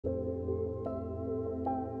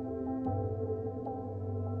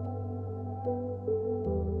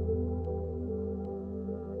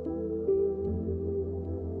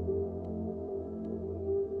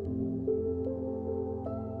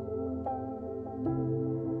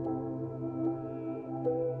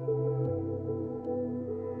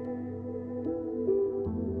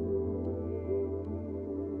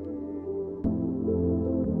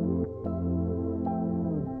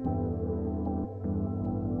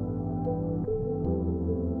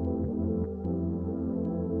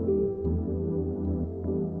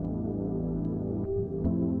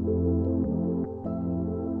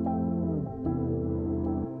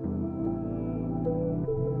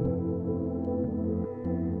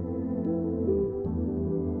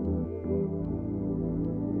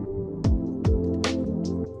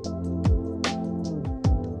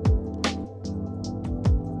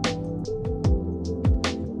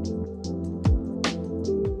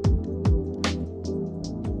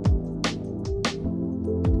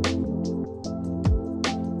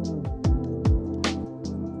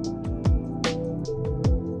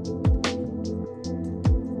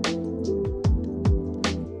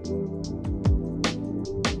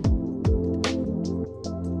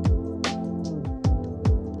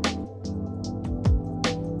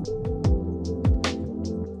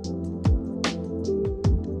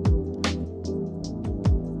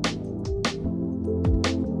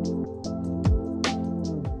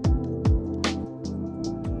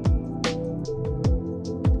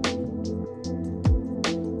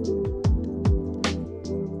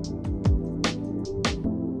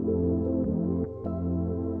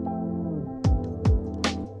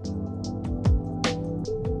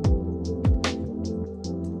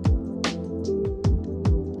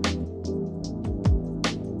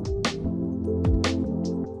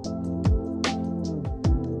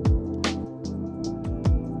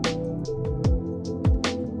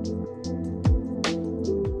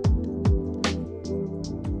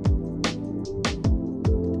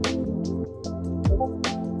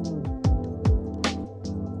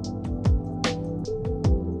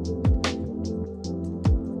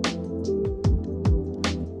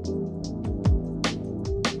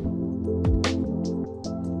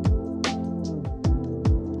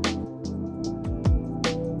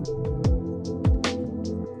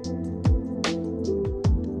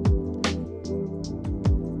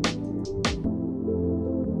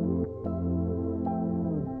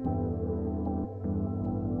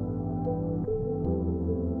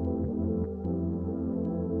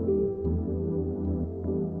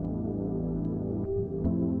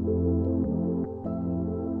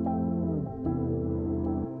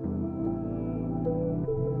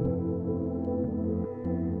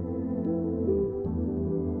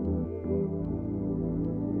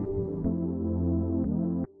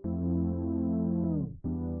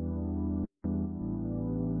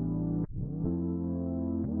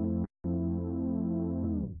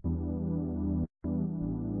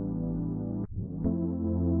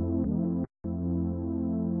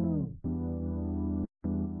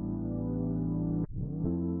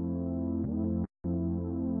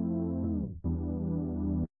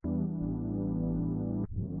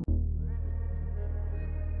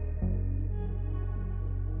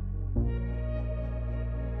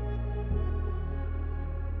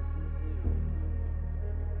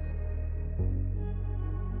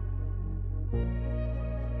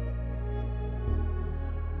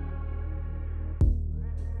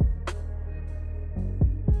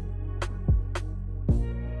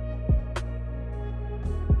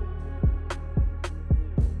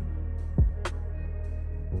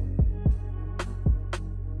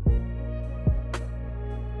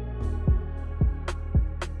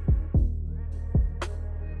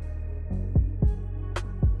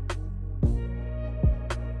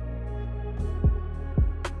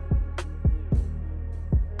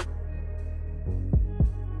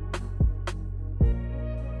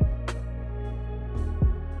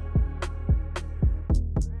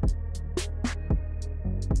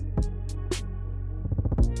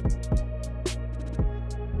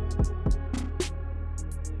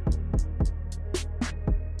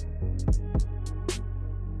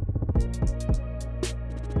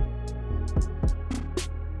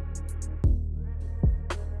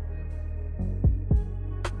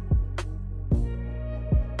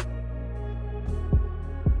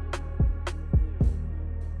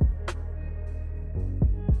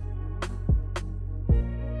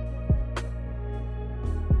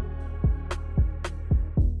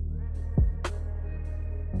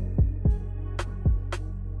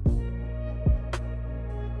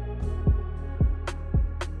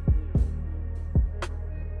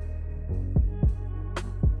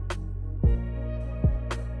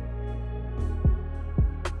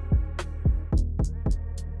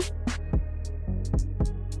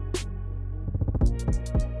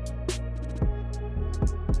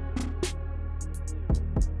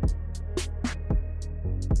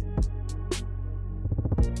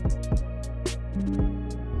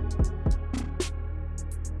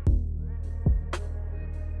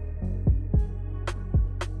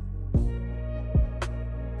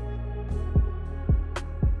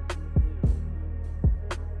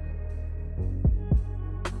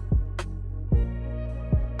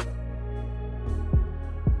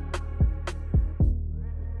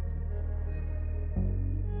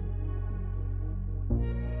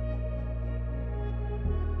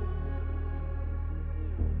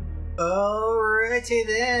Alrighty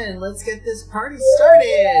then, let's get this party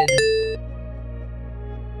started!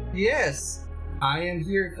 Yes, I am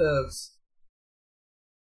here, folks.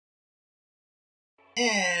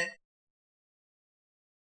 And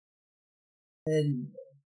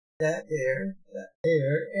that there,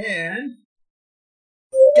 and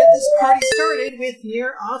get this party started with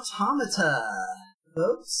Nier Automata,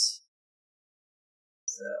 folks.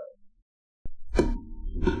 So.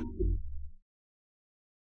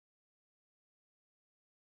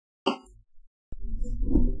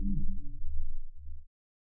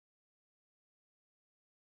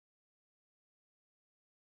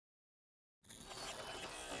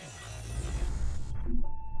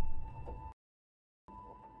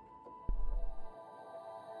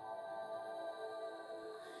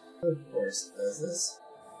 Of course it does this.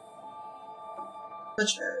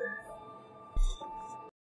 Much better.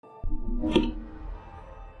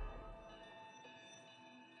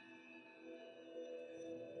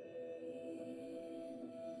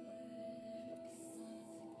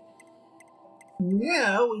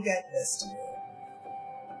 Now we got this to do.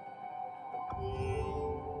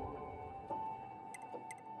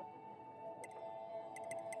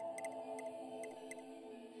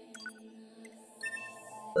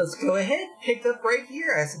 Let's go ahead, pick up right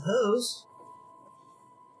here, I suppose.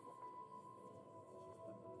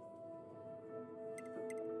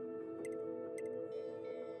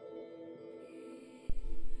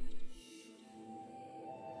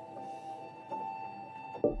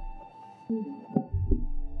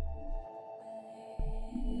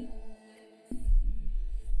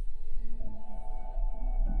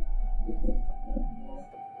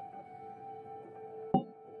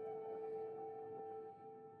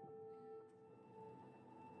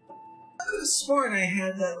 I could have sworn I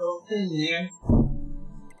had that little thing there.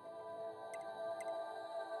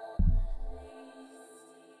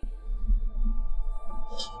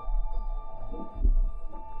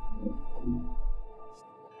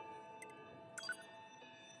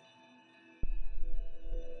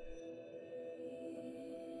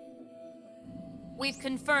 We've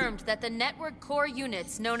confirmed that the network core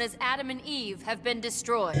units known as Adam and Eve have been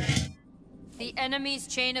destroyed. The enemy's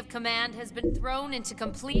chain of command has been thrown into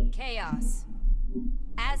complete chaos.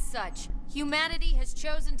 As such, humanity has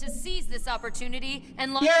chosen to seize this opportunity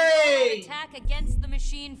and launch an attack against the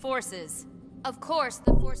machine forces. Of course,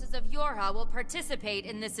 the forces of Yorha will participate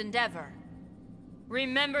in this endeavor.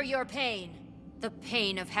 Remember your pain. The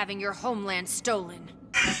pain of having your homeland stolen.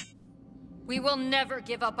 We will never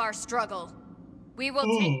give up our struggle. We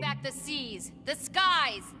will take back the seas, the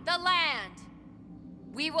skies, the land.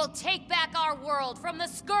 We will take back our world from the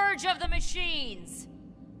scourge of the machines.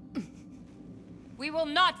 We will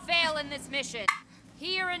not fail in this mission.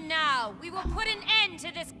 Here and now, we will put an end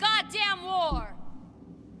to this goddamn war.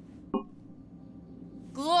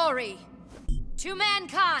 Glory to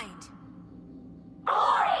mankind.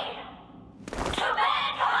 Glory to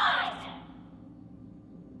mankind.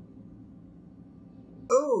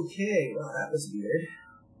 Okay, well that was weird.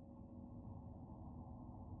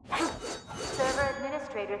 Server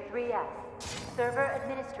Administrator 3S. Server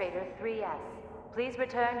Administrator 3S. Please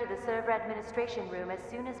return to the server administration room as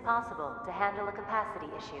soon as possible to handle a capacity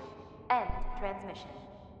issue. End transmission.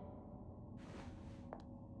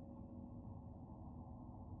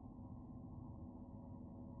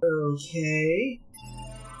 Okay.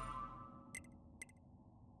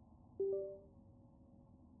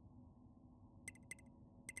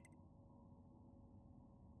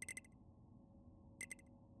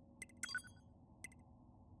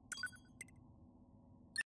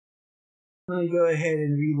 I'm gonna go ahead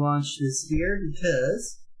and relaunch this here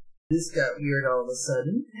because this got weird all of a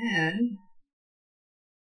sudden and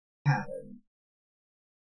happened.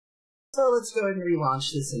 So let's go ahead and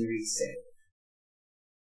relaunch this and reset.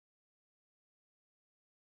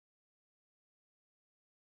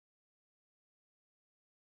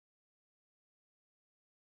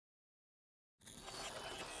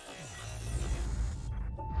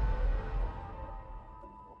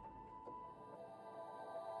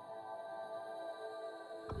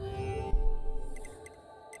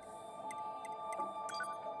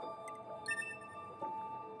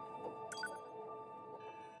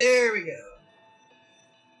 There we go.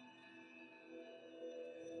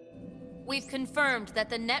 We've confirmed that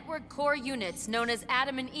the network core units known as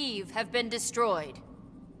Adam and Eve have been destroyed.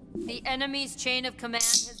 The enemy's chain of command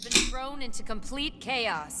has been thrown into complete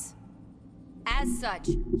chaos. As such,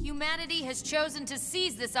 humanity has chosen to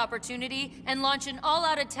seize this opportunity and launch an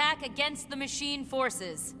all-out attack against the machine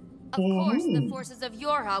forces. Of course, the forces of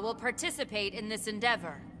Yorha will participate in this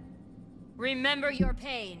endeavor. Remember your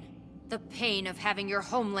pain. The pain of having your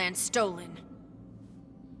homeland stolen.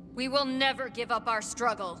 We will never give up our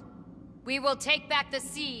struggle. We will take back the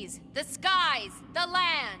seas, the skies, the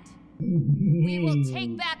land. We will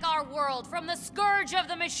take back our world from the scourge of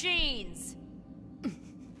the machines.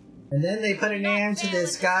 And then they put an end to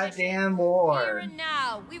this goddamn Here war. and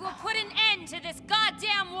now, we will put an end to this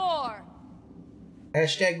goddamn war.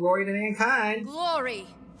 Hashtag glory to mankind. Glory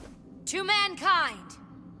to mankind.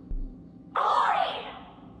 Glory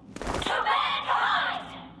to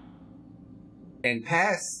mankind! And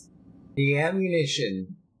pass the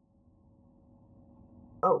ammunition.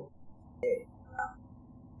 Oh.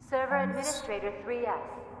 Server Administrator 3S.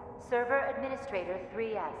 Server Administrator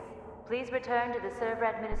 3S. Please return to the server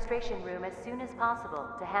administration room as soon as possible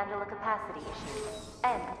to handle a capacity issue.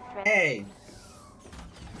 End. Hey.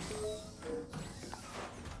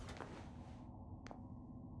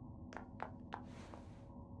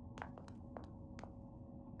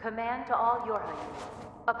 Command to all Yorha units.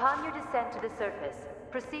 Upon your descent to the surface,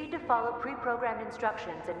 proceed to follow pre-programmed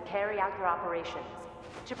instructions and carry out your operations.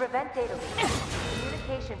 To prevent data leaks,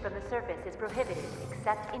 communication from the surface is prohibited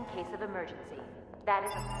except in case of emergency. That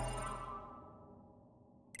is...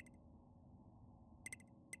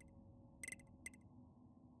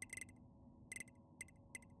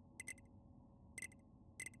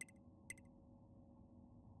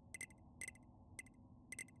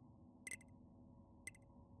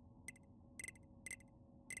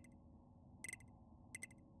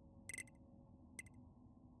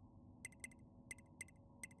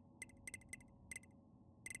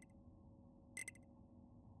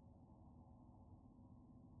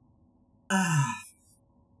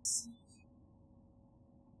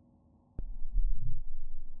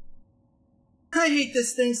 I hate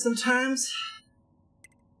this thing sometimes.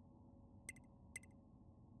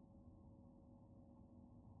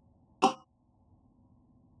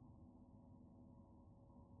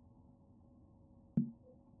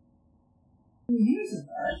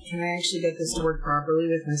 Can I actually get this to work properly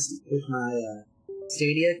with my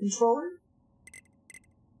Stadia controller?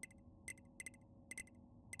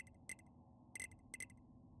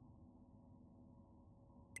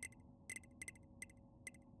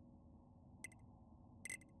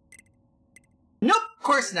 Nope, of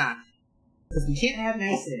course not. Because we can't have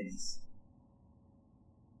nice things.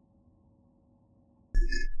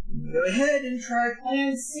 Go ahead and try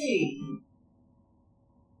Plan C.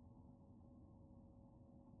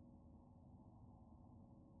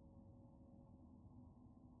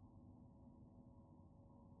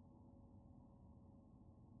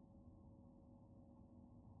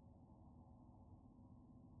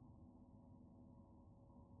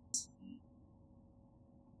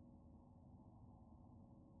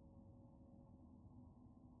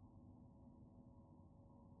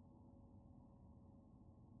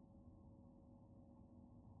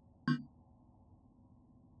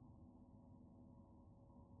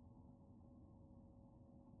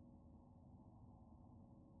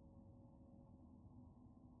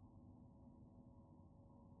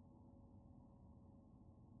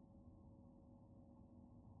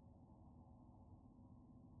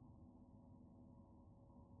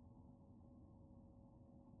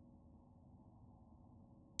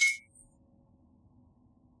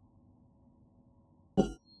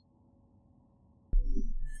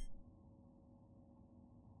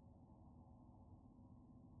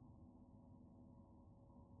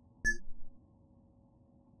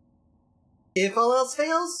 If all else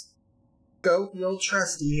fails, go the old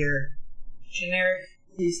trusty here. Generic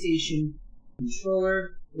PlayStation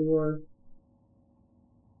controller or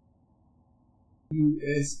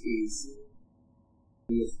USBs.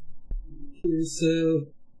 So,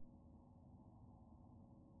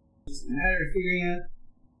 it's a matter of figuring out.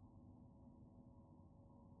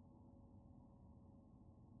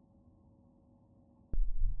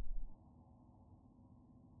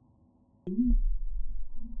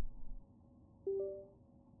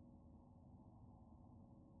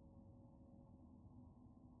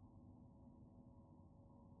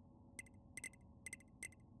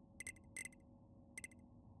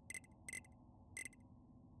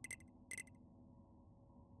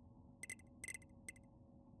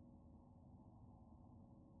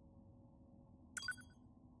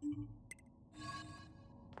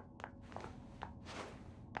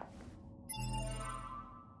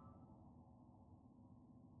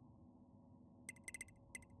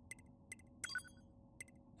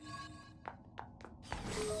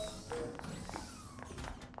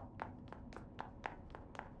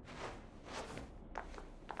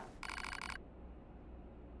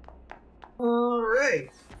 Alright.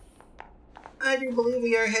 I do believe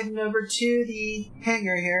we are heading over to the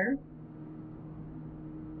hangar here.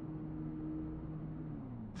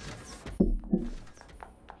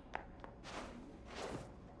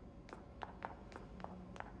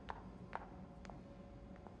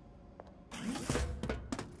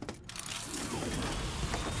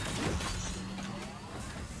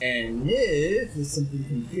 And if is something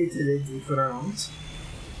completely different.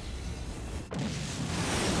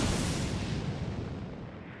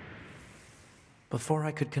 Before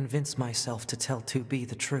I could convince myself to tell 2B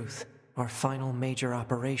the truth, our final major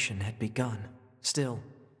operation had begun. Still,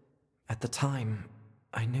 at the time,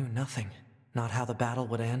 I knew nothing. Not how the battle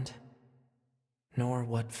would end, nor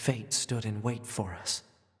what fate stood in wait for us.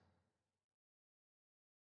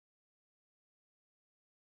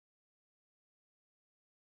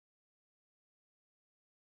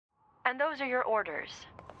 And those are your orders.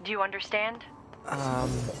 Do you understand?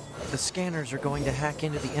 The scanners are going to hack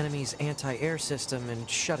into the enemy's anti-air system and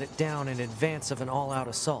shut it down in advance of an all-out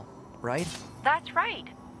assault, right? That's right.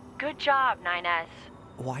 Good job, 9S.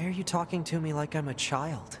 Why are you talking to me like I'm a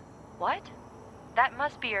child? What? That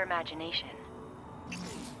must be your imagination.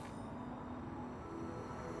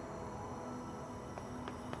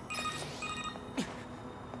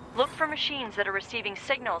 Look for machines that are receiving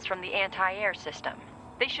signals from the anti-air system.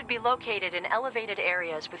 They should be located in elevated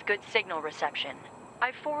areas with good signal reception.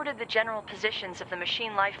 I've forwarded the general positions of the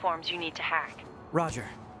machine lifeforms you need to hack. Roger.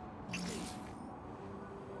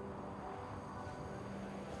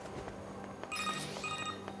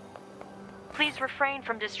 Please refrain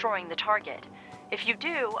from destroying the target. If you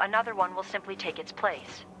do, another one will simply take its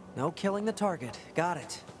place. No killing the target. Got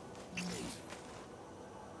it.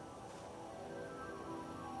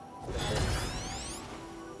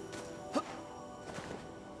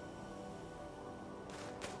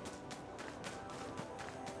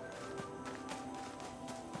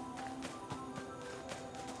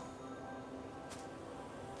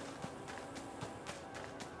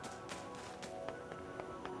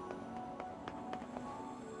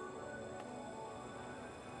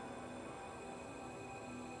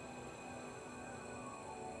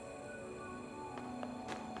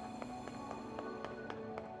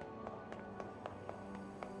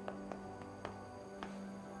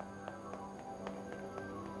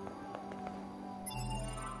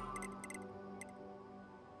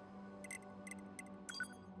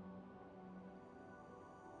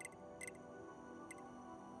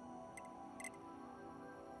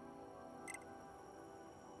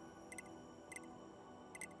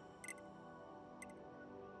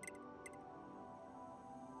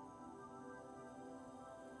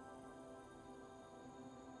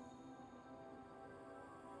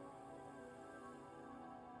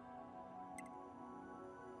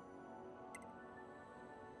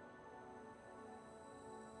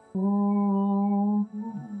 Well,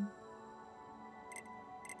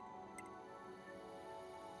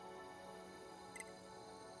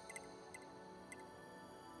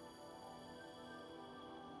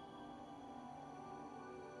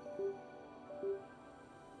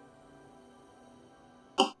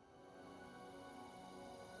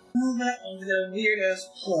 that was a weird ass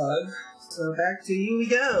plug. So back to you we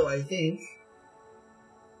go, I think.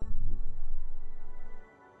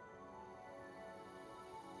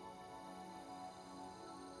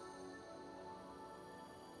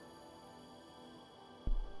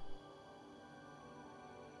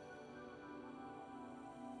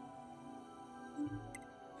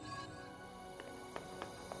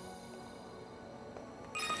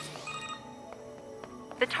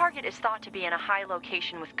 The target is thought to be in a high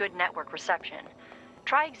location with good network reception.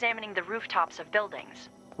 Try examining the rooftops of buildings.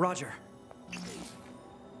 Roger.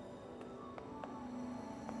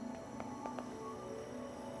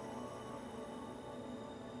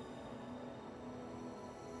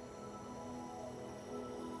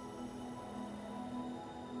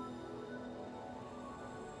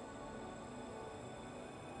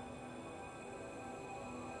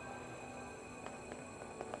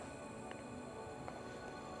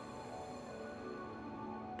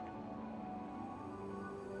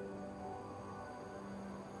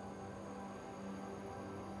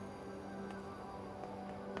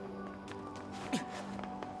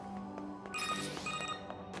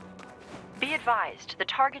 Be advised, the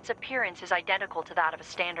target's appearance is identical to that of a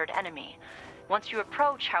standard enemy. Once you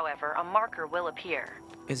approach, however, a marker will appear.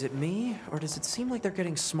 Is it me, or does it seem like they're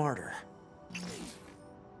getting smarter?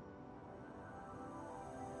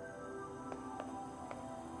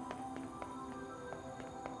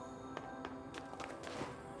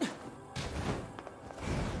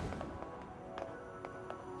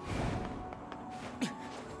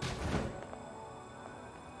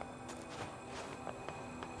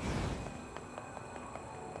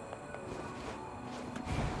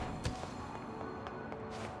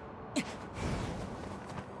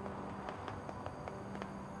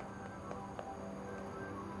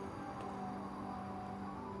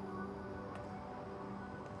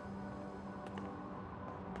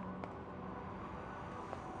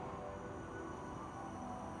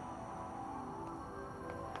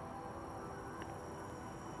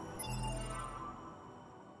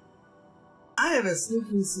 I have a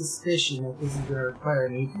sneaking suspicion that this is going to require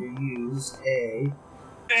me to use a...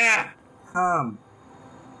 Come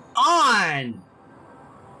on!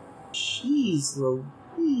 Jeez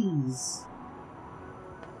Louise.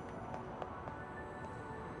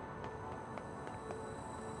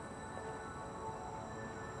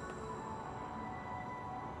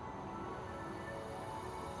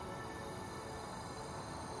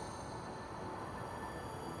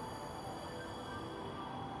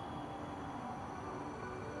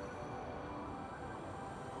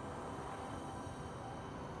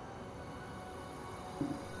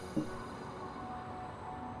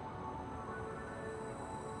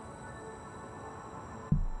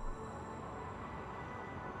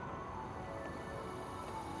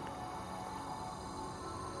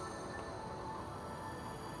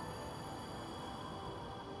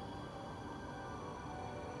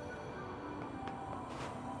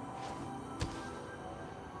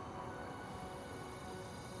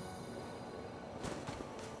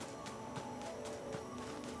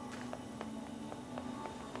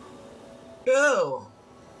 Go!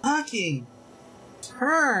 Fucking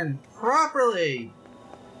turn properly!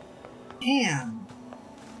 Damn.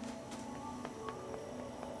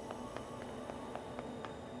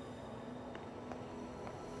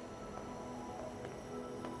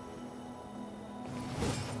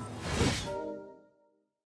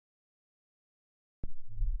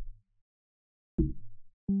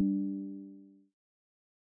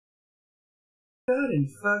 God in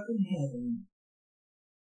fucking heaven.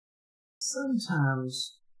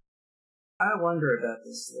 Sometimes I wonder about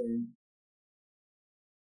this thing.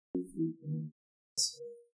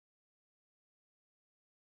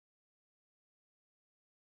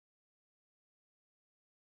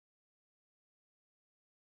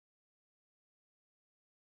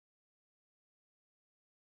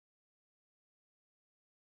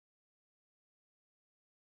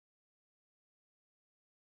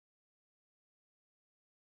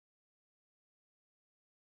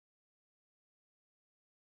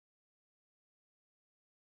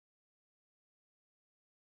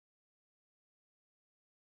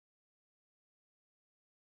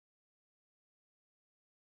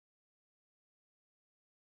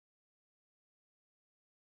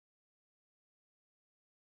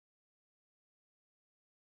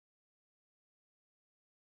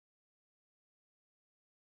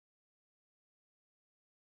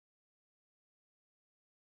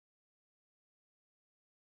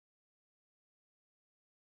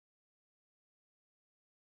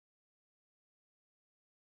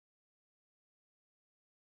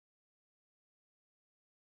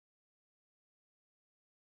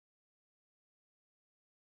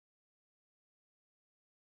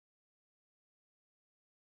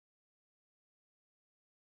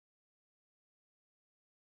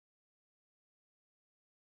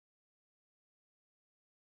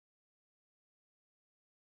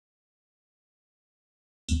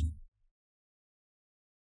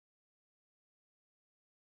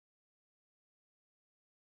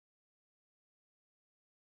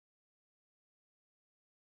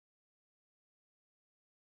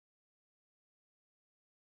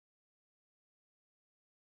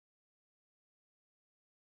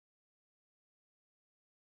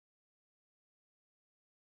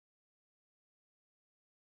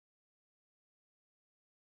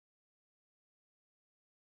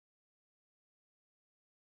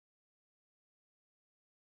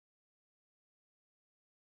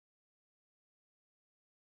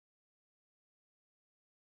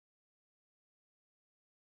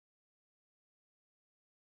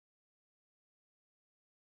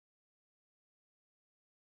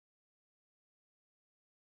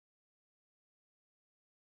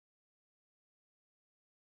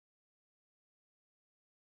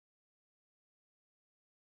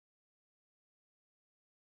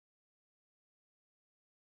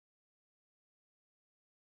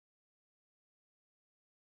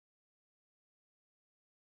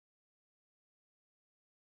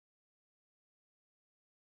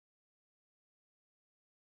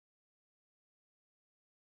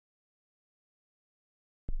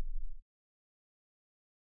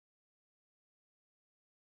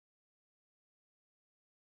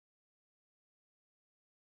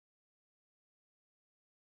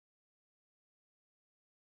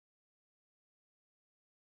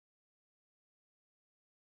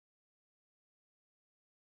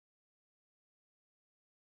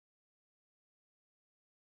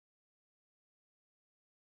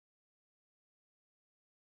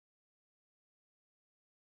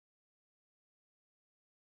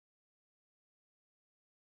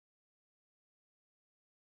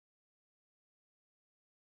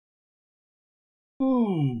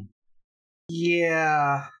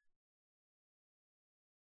 Yeah.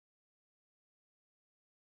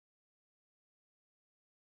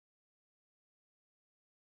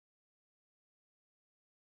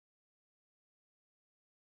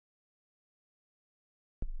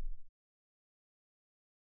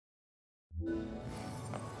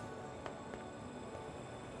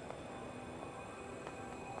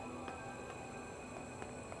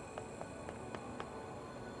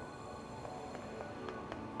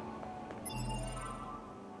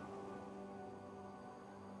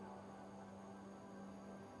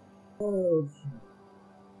 Oh,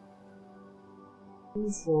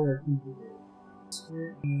 before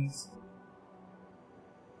where is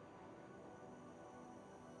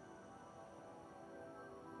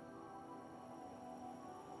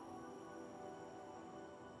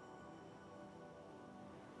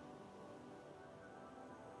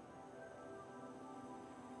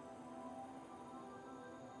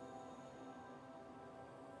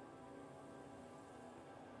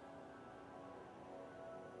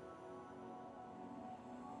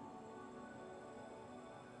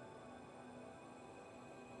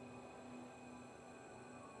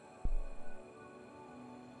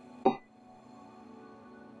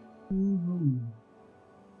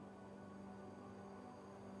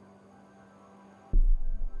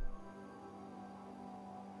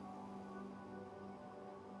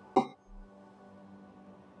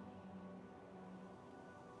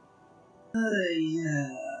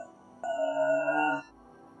yeah.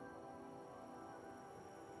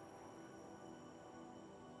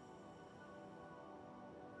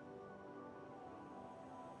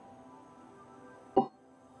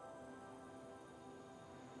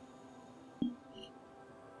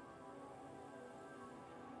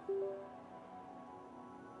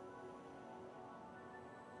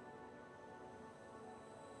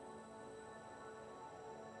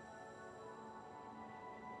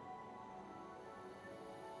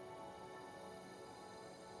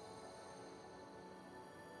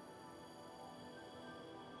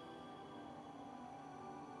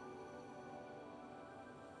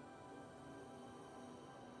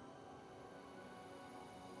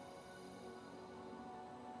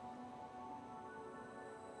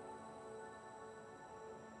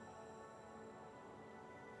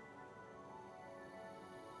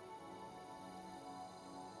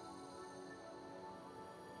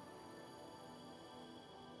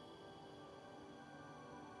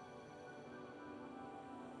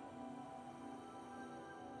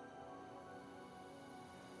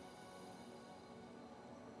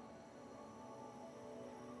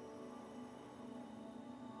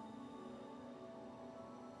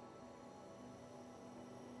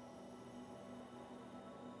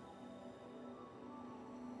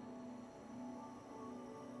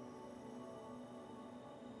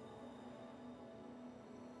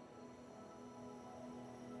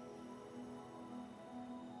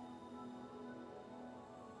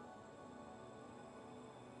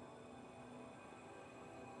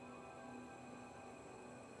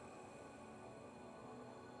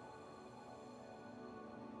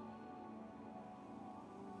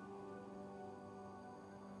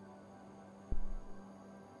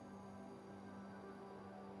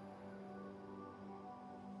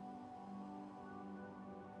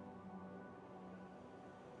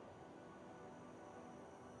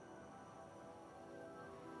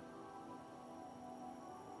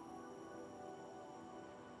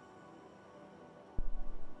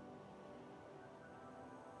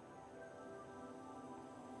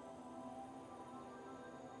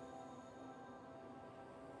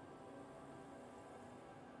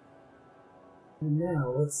 And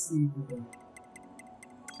now, let's see if we can...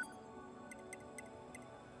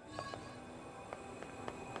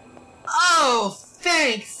 Oh,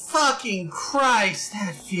 thank fucking Christ!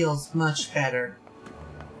 That feels much better.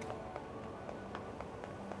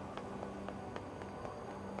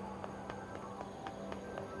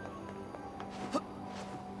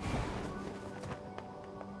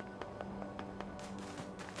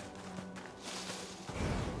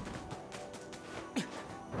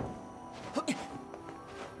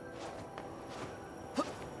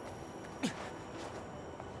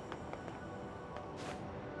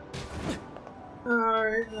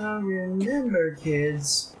 Alright, now remember,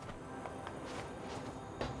 kids.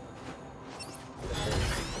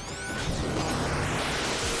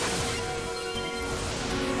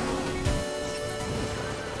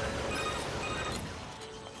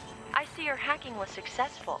 I see your hacking was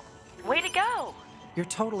successful. Way to go! You're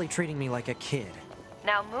totally treating me like a kid.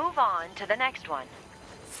 Now move on to the next one.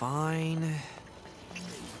 Fine.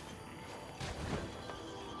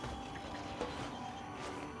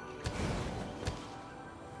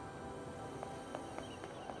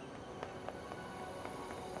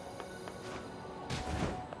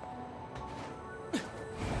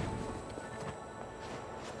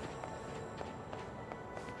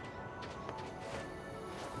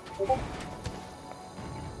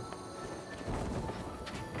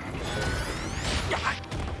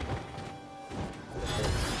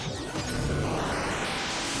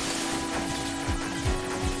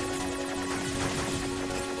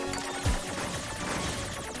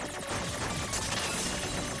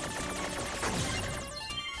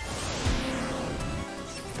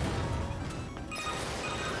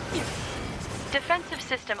 Defensive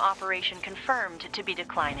system operation confirmed to be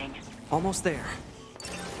declining. Almost there.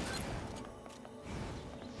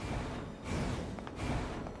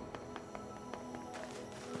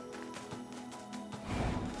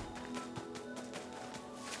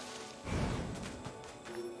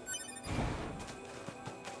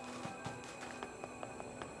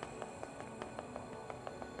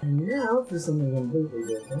 And now for something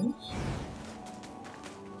completely different.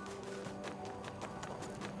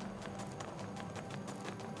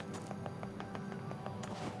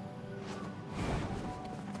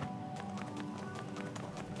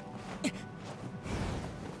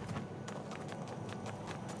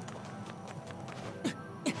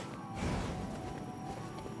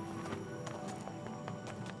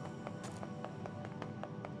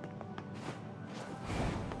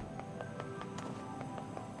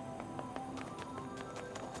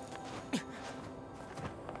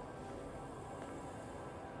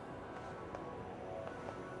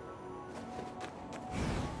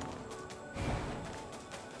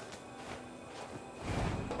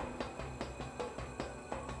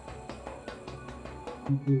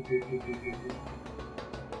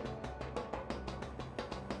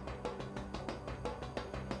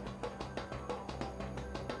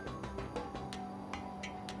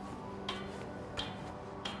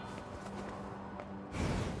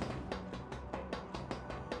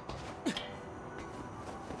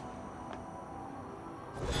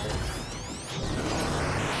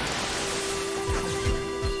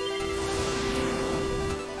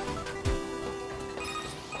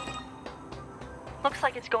 Looks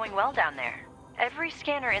like it's going well down there. Every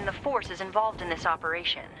scanner in the force is involved in this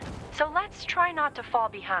operation. So let's try not to fall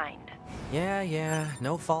behind. Yeah,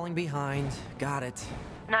 no falling behind. Got it.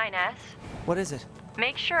 9S, What is it?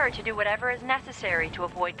 make sure to do whatever is necessary to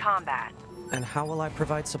avoid combat. And how will I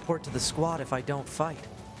provide support to the squad if I don't fight?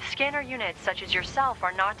 Scanner units such as yourself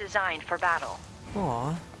are not designed for battle.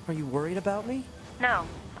 Aw, are you worried about me? No,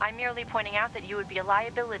 I'm merely pointing out that you would be a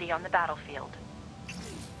liability on the battlefield.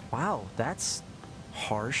 Wow, that's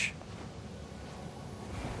harsh.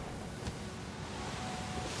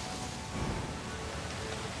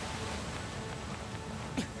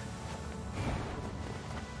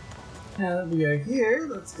 Now that we are here,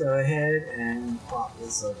 let's go ahead and plop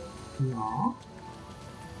this over. Aww.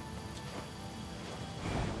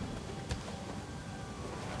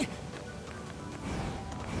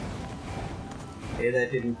 Okay,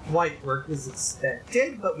 that didn't quite work as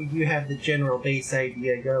expected, but we do have the general base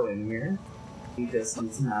idea going here. He just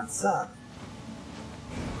does not suck.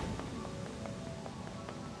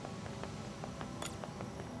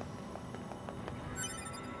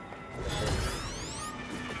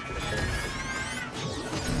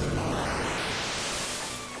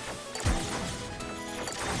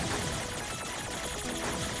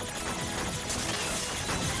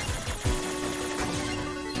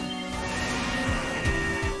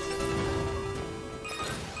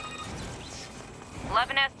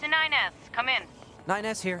 to 9S, come in.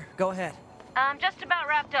 9S here, go ahead. I'm just about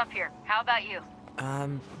wrapped up here. How about you?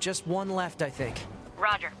 Just one left, I think.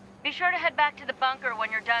 Roger. Be sure to head back to the bunker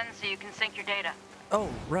when you're done so you can sync your data. Oh,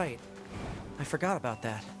 right. I forgot about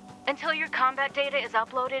that. Until your combat data is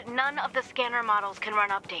uploaded, none of the scanner models can run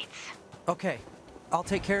updates. Okay, I'll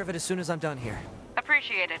take care of it as soon as I'm done here.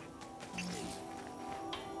 Appreciated.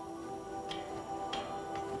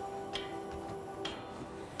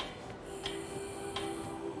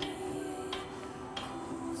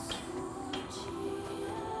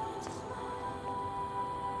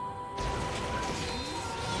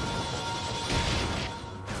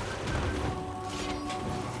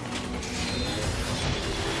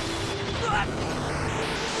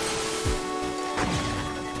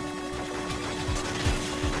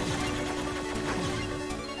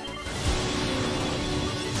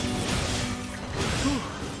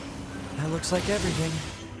 Looks like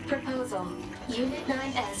everything. Proposal. Unit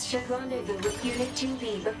 9S should rendezvous with Unit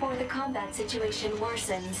 2B before the combat situation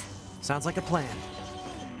worsens. Sounds like a plan.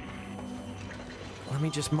 Let me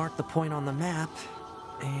just mark the point on the map.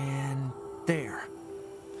 And there.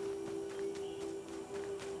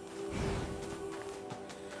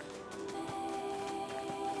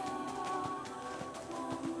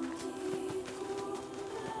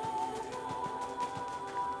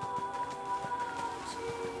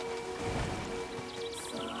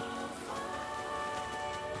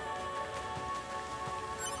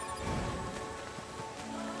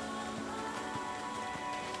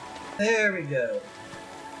 There we go.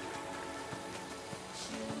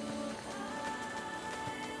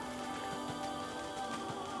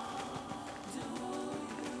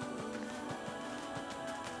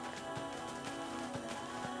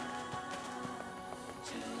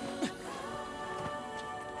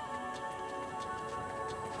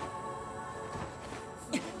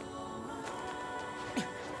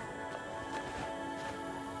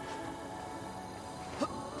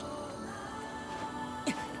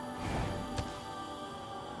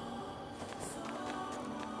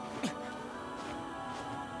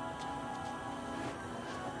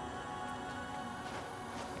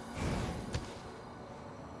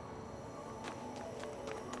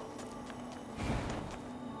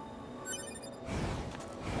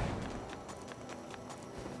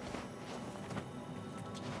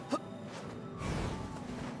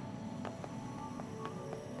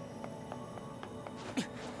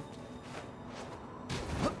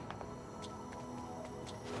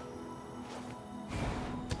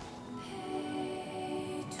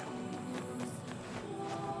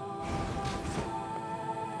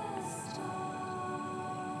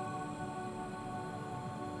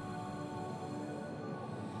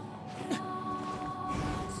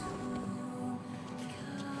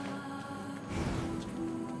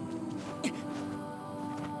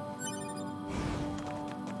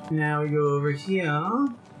 Now we go over here.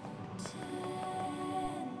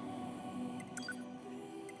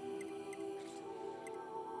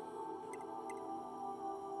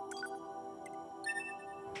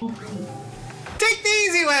 Take the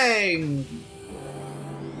easy way!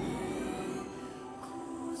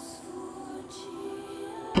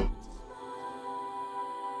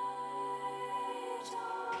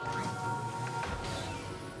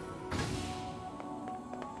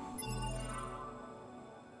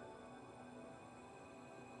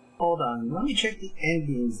 Hold on, let me check the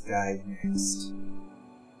endings guide next.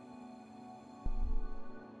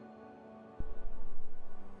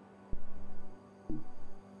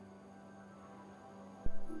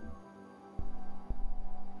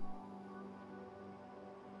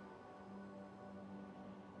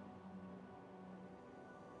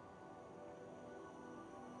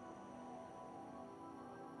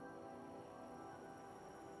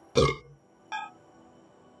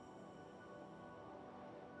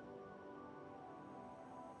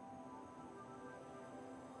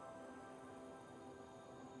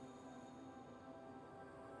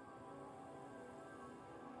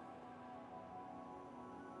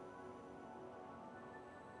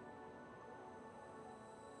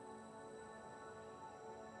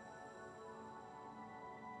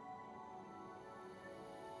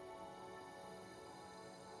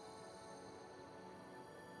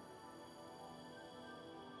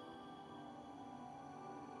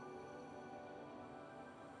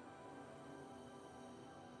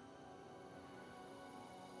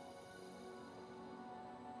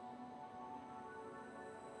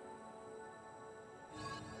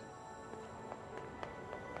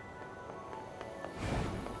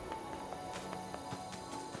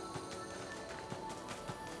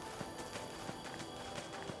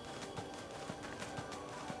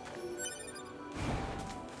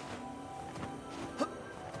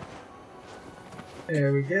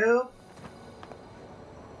 There we go.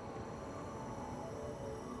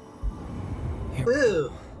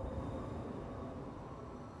 Ooh.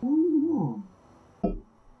 Ooh.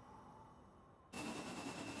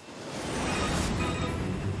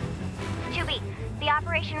 Juby, the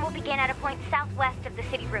operation will begin at a point southwest of the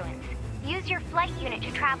city ruins. Use your flight unit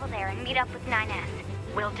to travel there and meet up with 9S.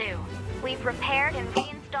 Will do. We've repaired and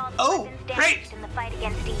reinstalled the weapons damaged in the fight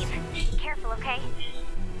against Eve. Be careful, okay?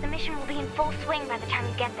 The mission will be in full swing by the time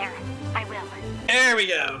you get there. I will. There we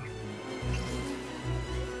go.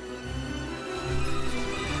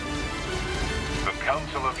 The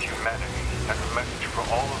Council of Humanity has a message for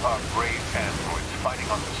all of our brave androids fighting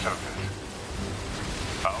on the surface.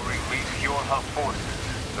 Our elite Yorha forces,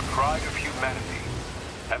 the pride of humanity,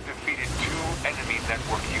 have defeated two enemy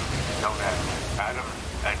network units known as Adam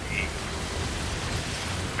and Eve.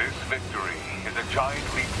 This victory is a giant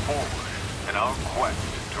leap forward in our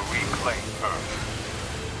quest to reclaim Earth.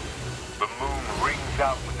 The moon rings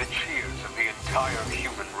out with the cheers of the entire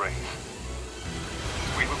human race.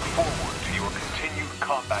 We look forward to your continued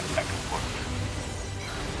combat exploits.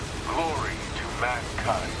 Glory to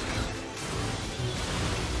mankind.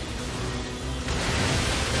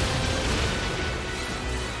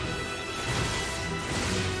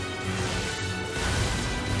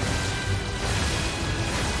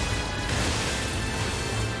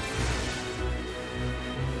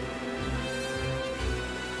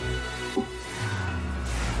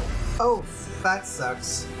 Oh, that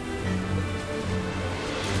sucks.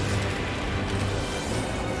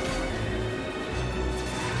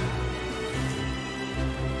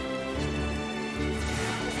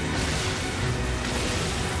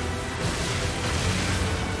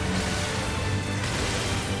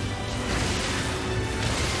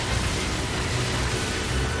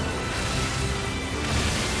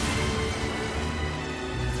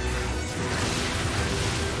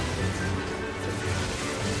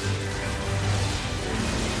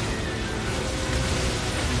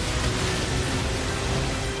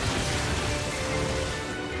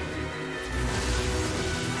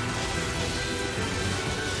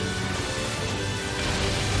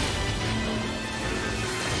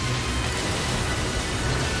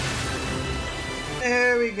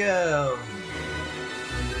 There we go.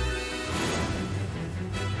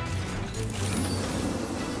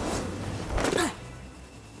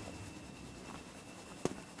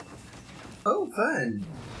 Oh, fun.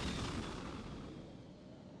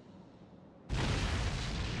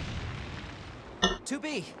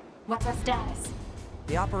 What's our status?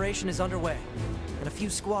 The operation is underway, and a few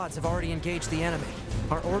squads have already engaged the enemy.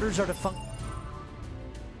 Our orders are to function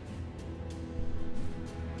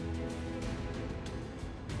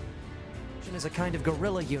as a kind of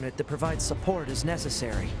guerrilla unit that provides support as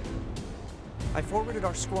necessary. I forwarded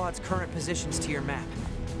our squad's current positions to your map.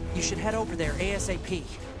 You should head over there ASAP.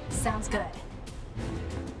 Sounds good.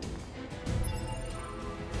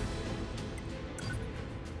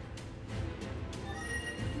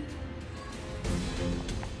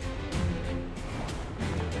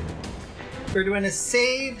 We're doing a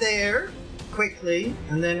save there quickly,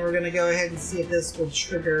 and then we're going to go ahead and see if this will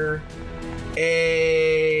trigger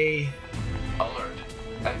a... Alert.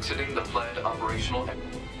 Exiting the planned operational...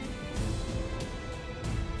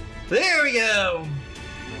 There we go!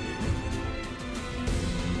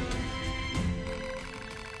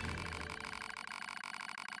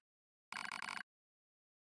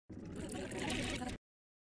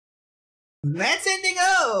 That's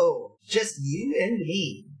Indigo! Just you and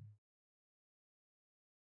me.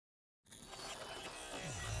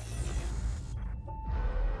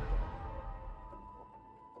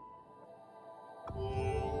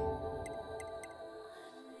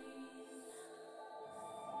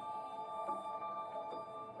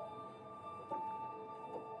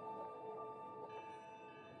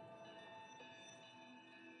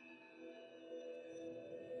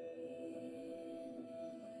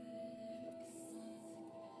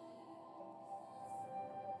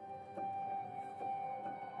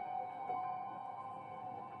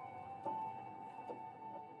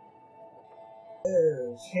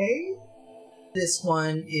 Okay. This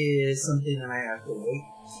one is something that I have to wait.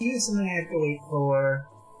 Q is something I have to wait for.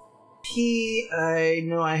 P, I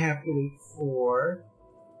know I have to wait for.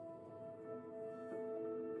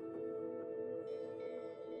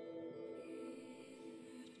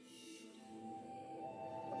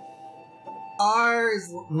 R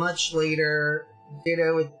is much later.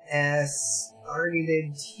 Ditto with S. Already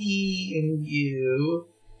did T and U.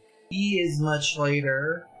 E is much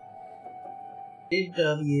later. Did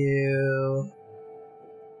W.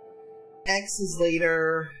 X is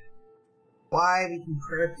later. Y we can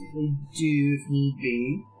practically do if need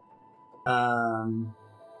be.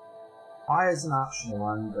 Y is an optional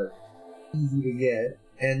one, but easy to get.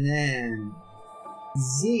 And then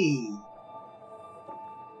Z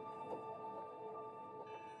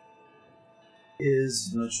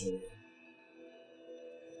is much later.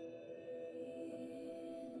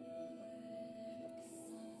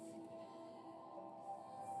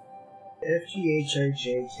 F, G, H, I,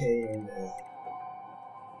 J, K, and L.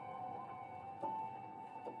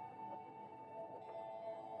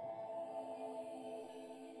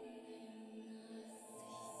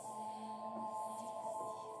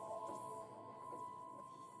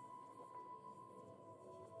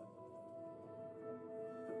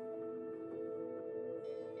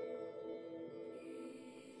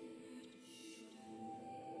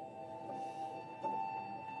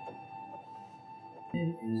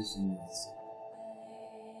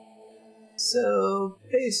 So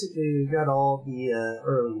basically, we've got all the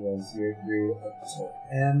early ones here through up to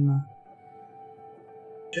M.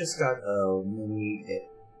 Just got O. And then we need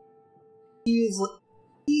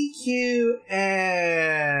E, Q,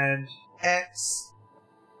 and X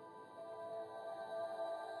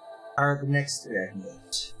are the next three I can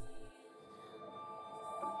get.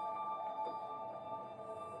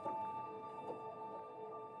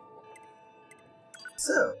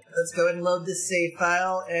 So, let's go ahead and load this save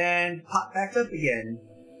file and pop back up again.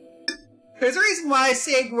 There's a reason why I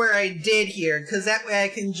saved where I did here, because that way I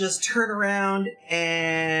can just turn around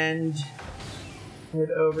and head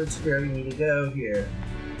over to where we need to go here.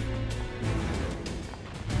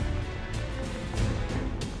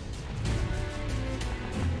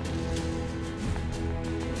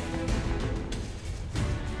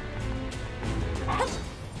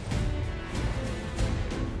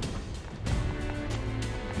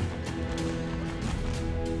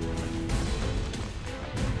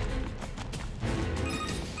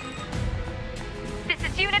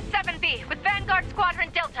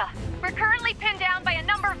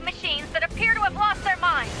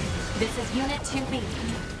 This is Unit 2B.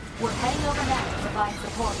 We're heading over now to provide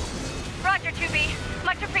support. Roger, 2B.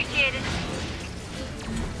 Much appreciated.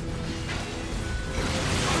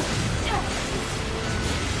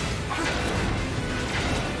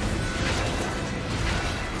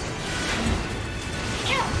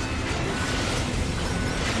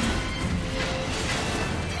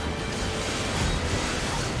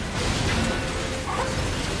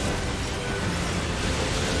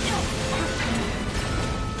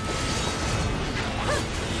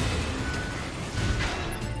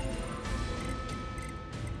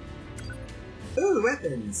 Ooh,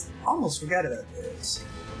 weapons! Almost forgot about those.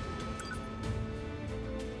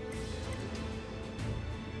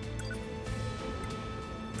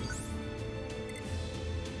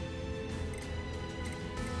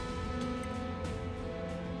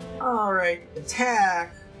 Alright,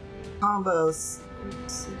 attack, combos.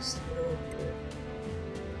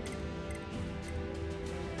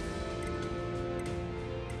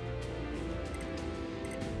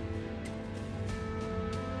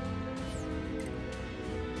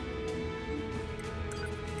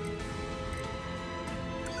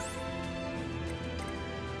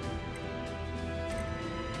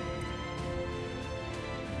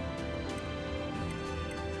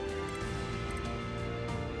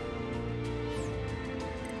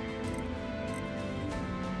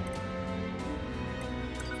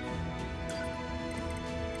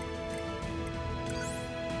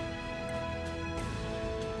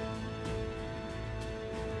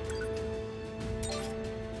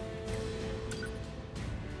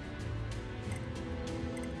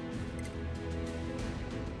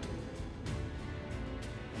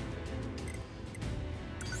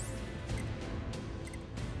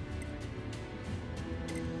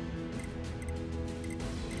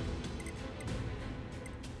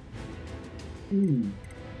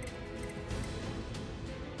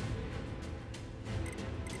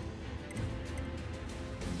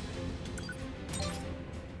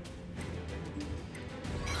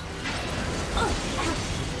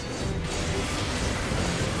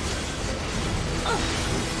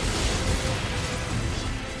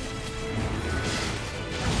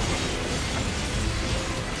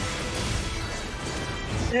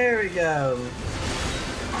 There we go.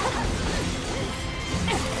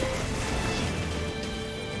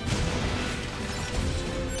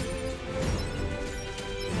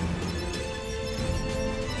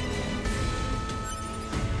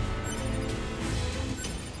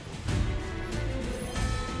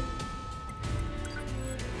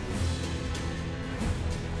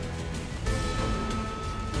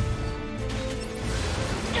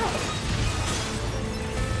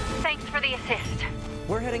 Thanks for the assist.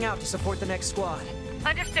 We're heading out to support the next squad.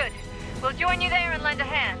 Understood. We'll join you there and lend a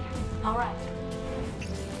hand. All right.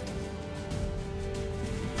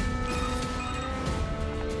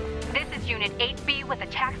 This is Unit 8B with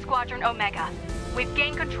Attack Squadron Omega. We've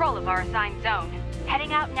gained control of our assigned zone.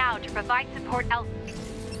 Heading out now to provide support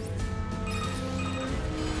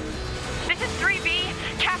This is 3B,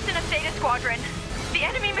 Captain of Theta Squadron. The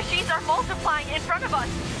enemy machines are multiplying in front of us.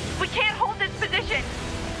 We can't hold this position.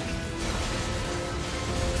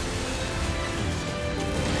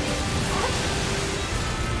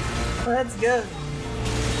 Let's go.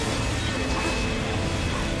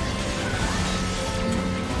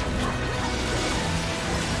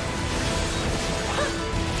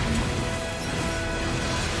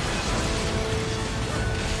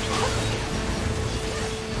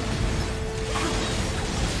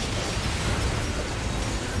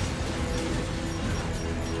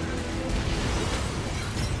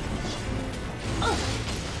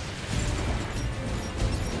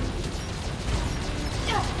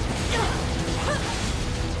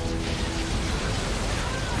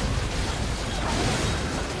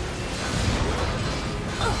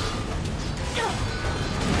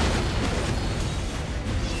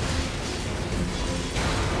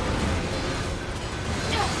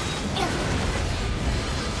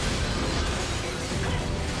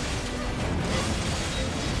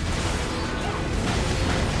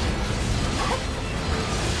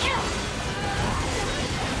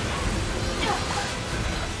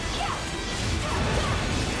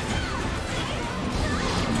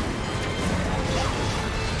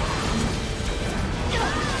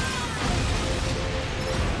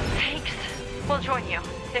 We'll join you,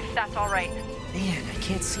 if that's all right. Man, I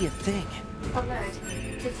can't see a thing. Alert.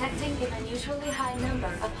 Detecting an unusually high number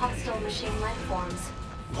of hostile machine life forms.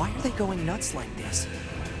 Why are they going nuts like this?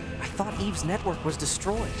 I thought Eve's network was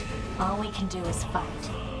destroyed. All we can do is fight.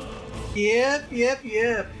 Yep.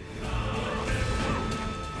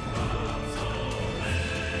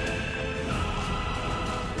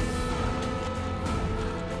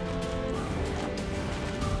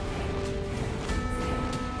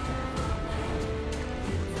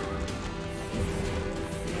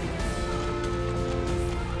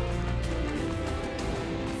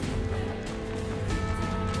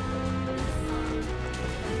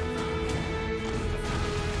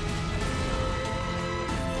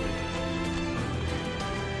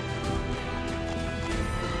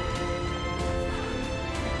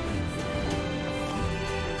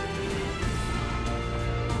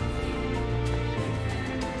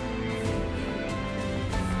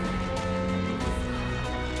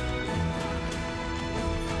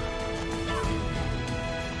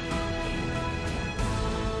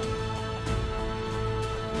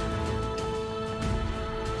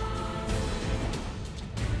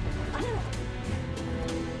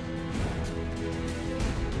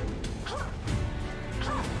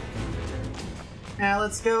 Now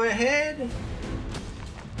let's go ahead.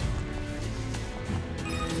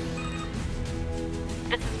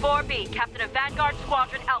 This is 4B, Captain of Vanguard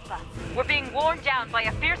Squadron Alpha. We're being worn down by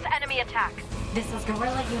a fierce enemy attack. This is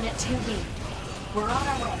Guerrilla Unit 2B. We're on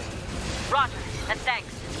our way. Roger, and thanks.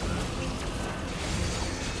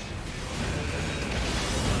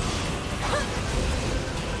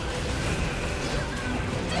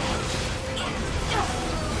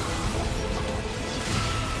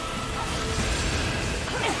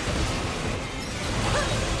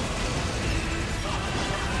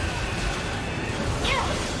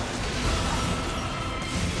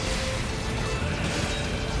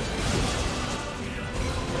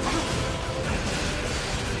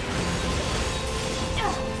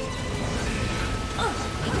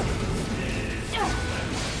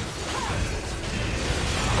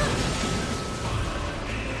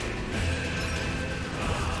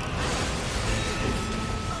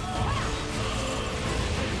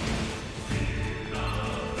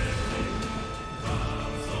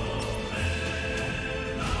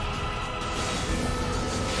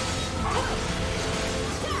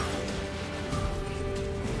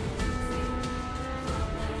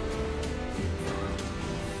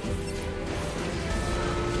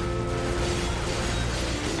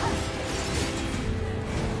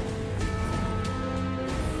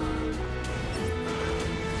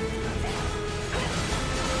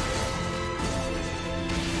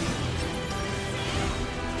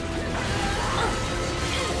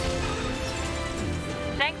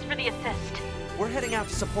 We're heading out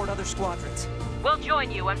to support other squadrons. We'll join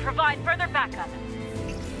you and provide further backup.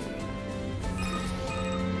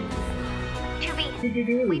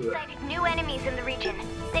 2B, we've sighted new enemies in the region.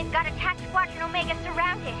 They've got attack Squadron Omega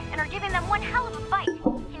surrounded and are giving them one hell of a fight.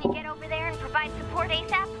 Can you get over there and provide support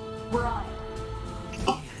ASAP? We're on.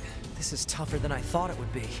 Man, this is tougher than I thought it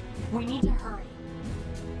would be. We need to hurry.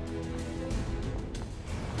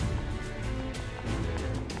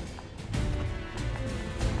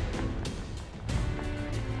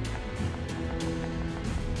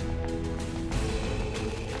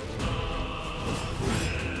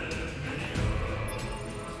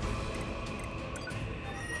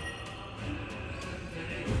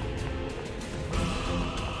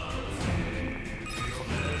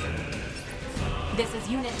 This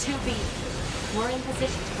is Unit 2B. We're in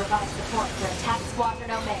position to provide support for Attack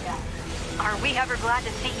Squadron Omega. Are we ever glad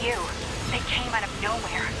to see you? They came out of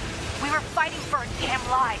nowhere. We were fighting for our damn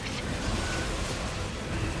lives.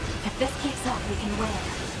 If this keeps up, we can win.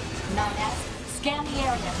 9S, scan the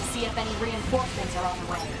area to see if any reinforcements are on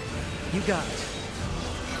the way. You got it.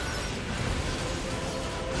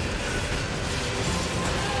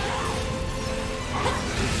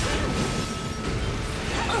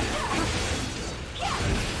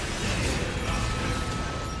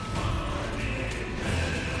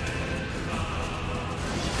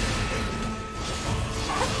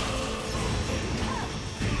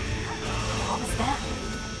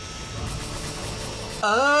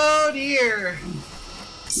 Oh dear!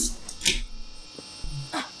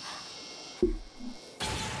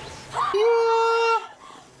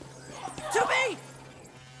 Toby!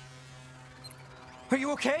 Are you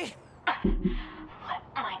okay? Let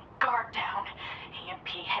my guard down. EMP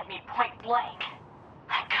hit me point blank.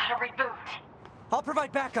 I gotta reboot. I'll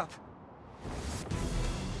provide backup.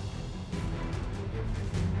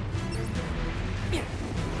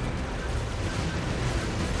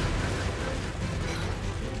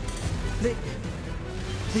 They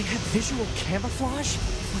have visual camouflage?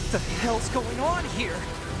 What the hell's going on here?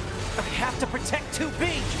 I have to protect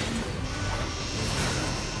 2B!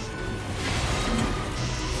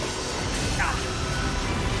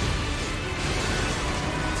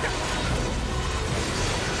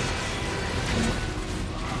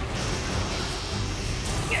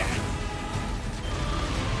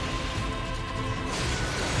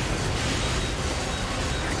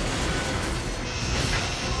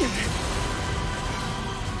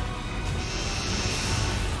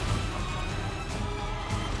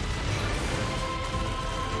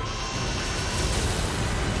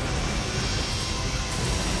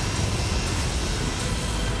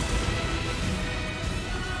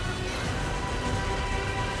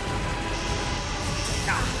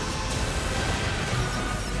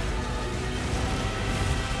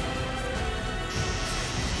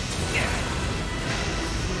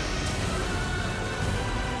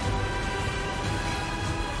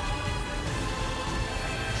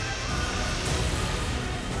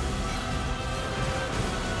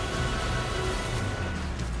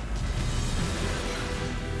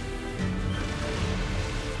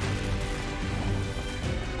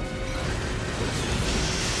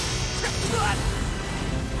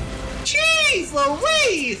 Jeez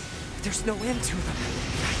Louise! There's no end to them.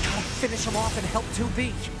 I gotta finish them off and help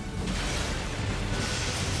 2B.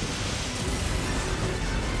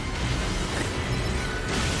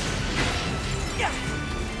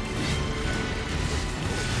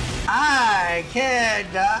 I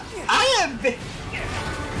cannot. I have been.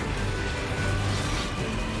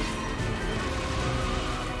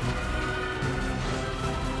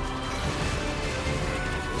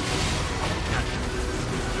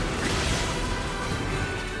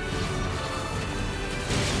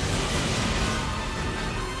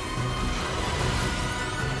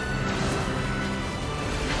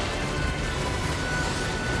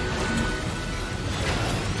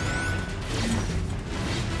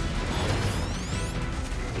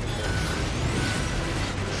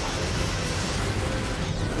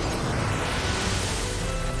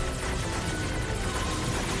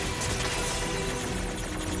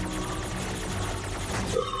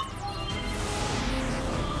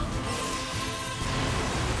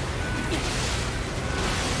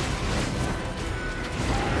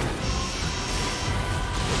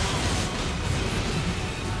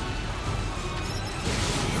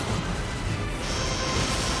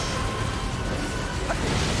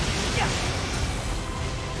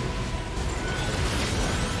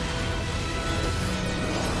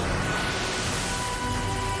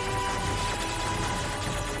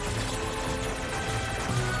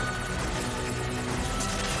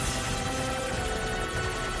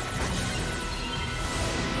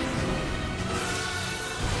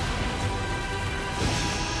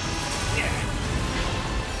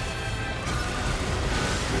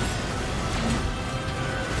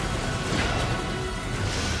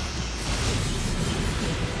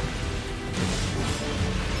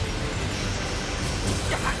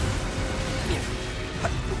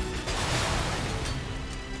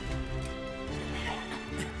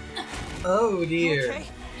 Oh dear. Okay.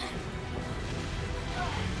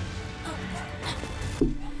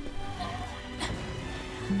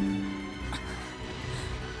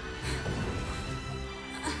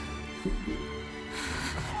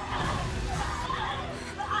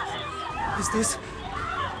 Is this a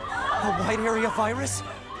wide area virus?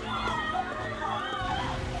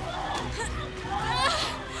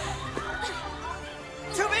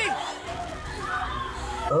 To me!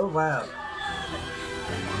 Oh wow.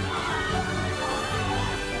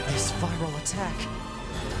 This viral attack.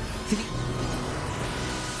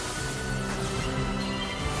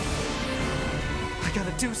 I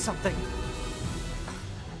gotta do something.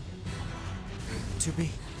 2B,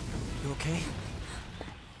 you okay?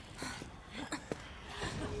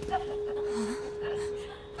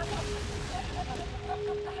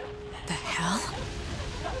 The hell?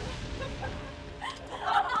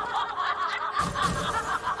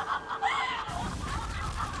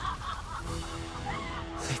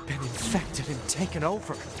 They've been infected and taken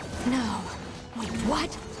over. No. Wait,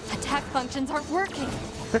 what? Attack functions aren't working.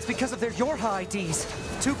 That's because of their Yorha IDs.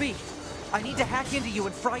 2B, I need to hack into you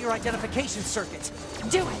and fry your identification circuit.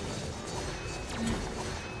 Do it!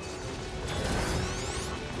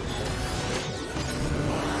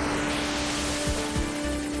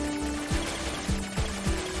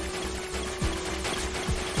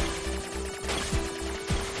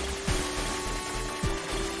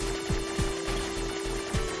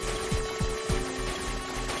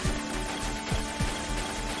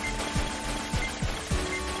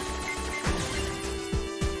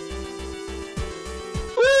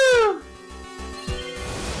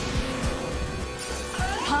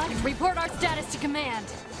 Report our status to command.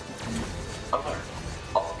 Alert.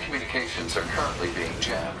 All communications are currently being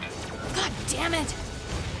jammed. God damn it!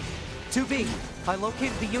 2B, I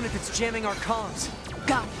located the unit that's jamming our comms.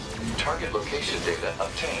 Got it. Target location data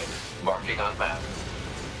obtained. Marking on map.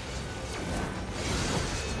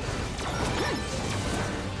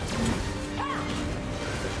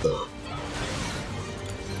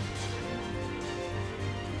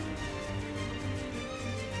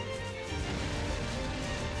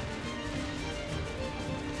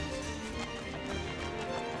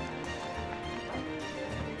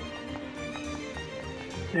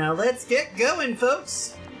 Now let's get going,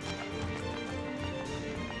 folks!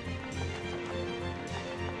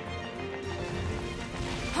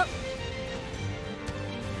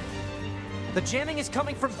 The jamming is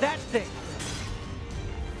coming from that thing.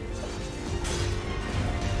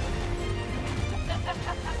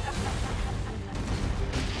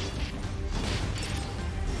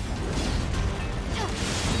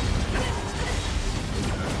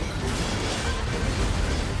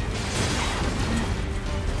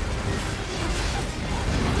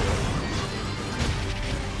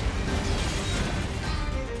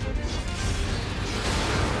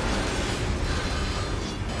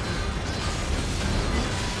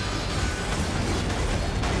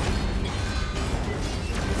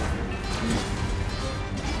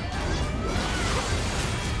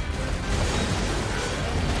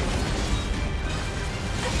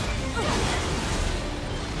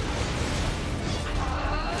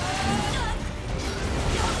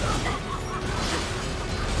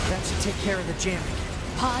 Take care of the jamming.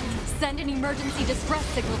 Pod, send an emergency distress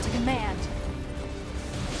signal to command.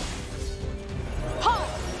 Pod!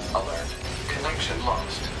 Alert. Connection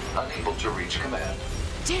lost. Unable to reach command.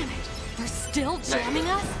 Damn it! They're still jamming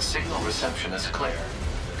us? Signal reception is clear.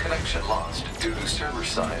 Connection lost due to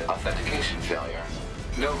server-side authentication failure.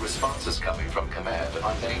 No responses coming from command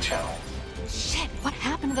on main channel. Shit, what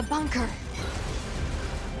happened to the bunker?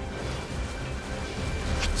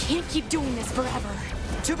 I can't keep doing this forever.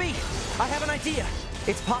 2B, I have an idea.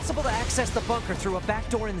 It's possible to access the bunker through a back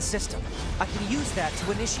door in the system. I can use that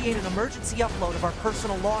to initiate an emergency upload of our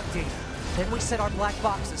personal log data. Then we set our black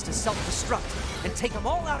boxes to self-destruct and take them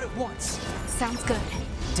all out at once. Sounds good.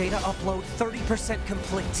 Data upload 30%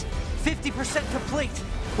 complete. 50% complete.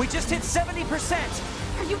 We just hit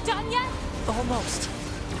 70%. Are you done yet? Almost.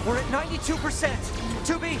 We're at 92%.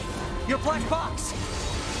 2B, your black box.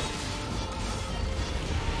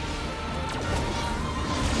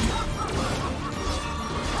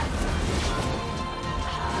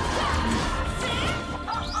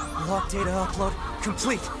 Log data upload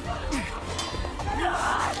complete.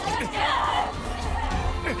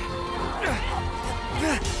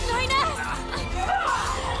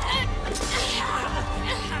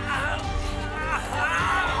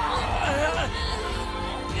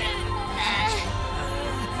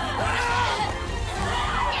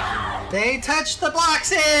 They touched the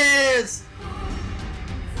boxes!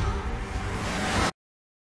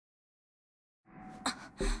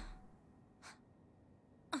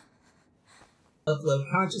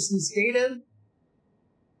 Upload consciousness data.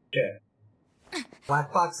 Okay.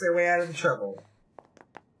 Black box their way out of the trouble.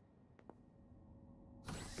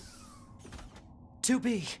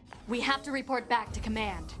 2B. We have to report back to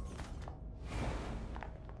command.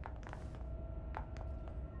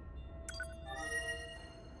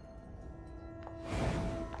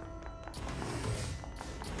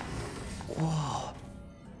 Whoa.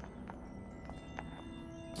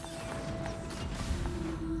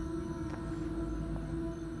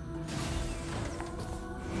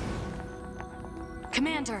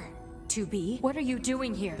 Commander! 2B, what are you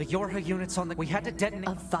doing here? The Yorha units on the... We had to detonate...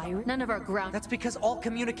 A virus? None of our ground... That's because all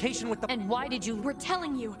communication with the... And why did you... We're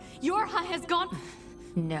telling you! Yorha has gone...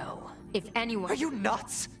 No. If anyone... Are you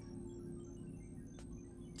nuts?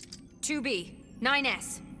 2B,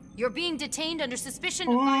 9S. You're being detained under suspicion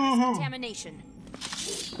of virus contamination.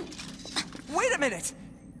 Wait a minute!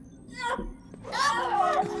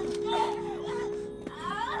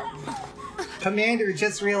 Commander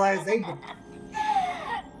just realized they...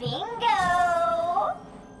 Bingo!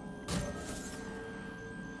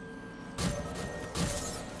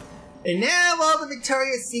 And now all the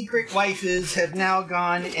Victoria's Secret waifus have now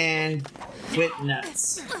gone and went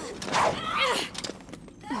nuts.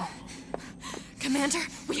 Commander,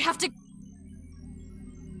 we have to...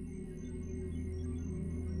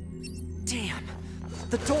 Damn!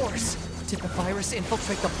 The doors! Did the virus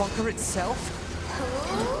infiltrate the bunker itself?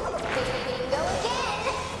 Ooh, bingo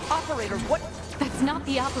again! Operator, what? That's not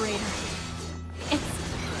the operator. It's...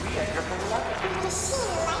 Machine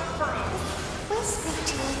life forms. We speak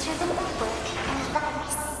to you through the network and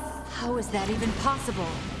virus. How is that even possible?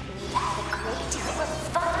 We've had a great deal of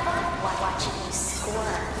fun while watching you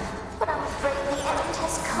squirm. But I'm afraid the end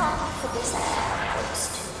has come for this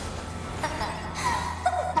outpost.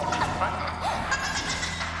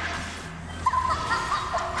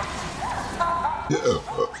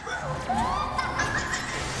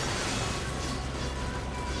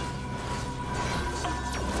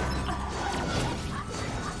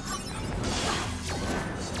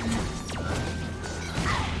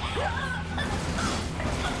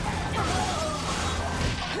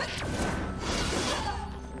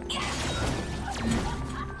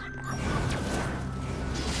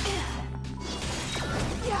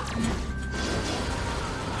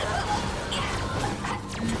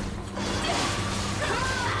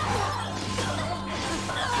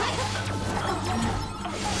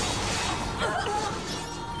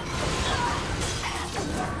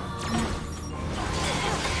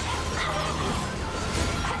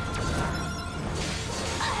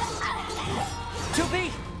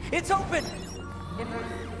 It's open!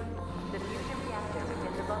 Emergency. The fusion reactor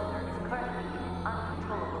within the bunker is currently in an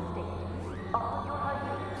uncontrollable state. All your hard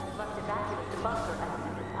units must evacuate the bunker as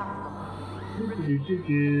soon as possible. The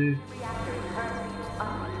reactor is currently in an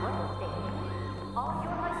uncontrollable state. All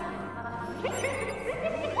your hard units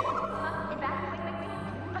must evacuate.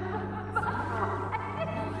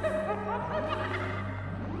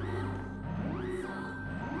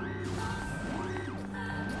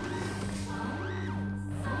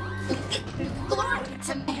 Glory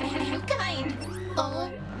to mankind! All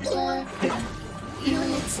your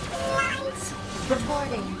units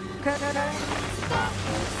reporting.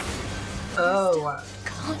 Oh.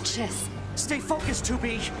 Conscious. Stay focused,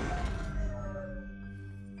 2B!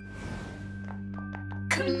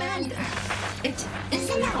 Commander, it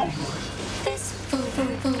isn't out. This foo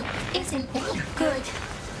isn't good.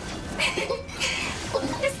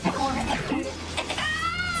 Let us power end.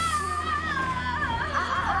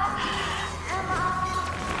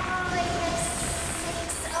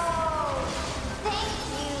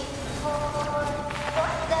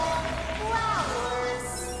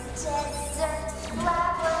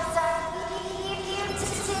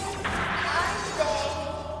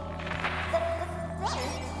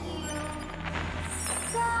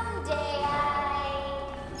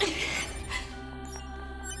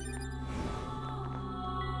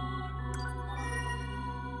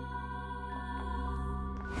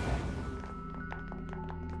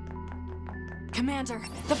 Commander,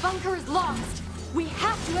 the bunker is lost! We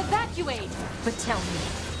have to evacuate! But tell me,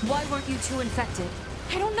 why weren't you two infected?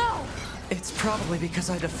 I don't know! It's probably because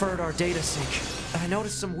I deferred our data sync. I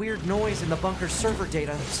noticed some weird noise in the bunker's server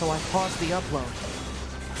data, so I paused the upload.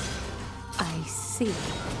 I see.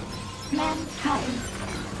 Mankind.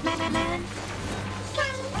 Man.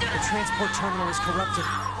 The transport terminal is corrupted.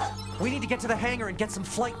 We need to get to the hangar and get some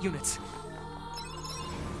flight units.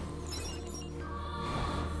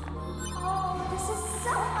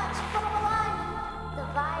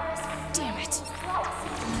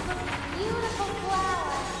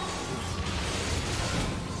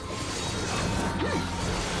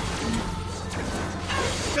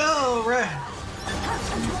 Go, right.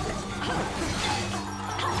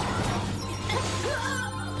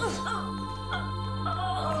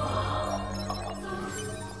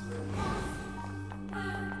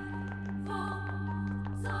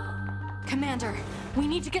 Commander, we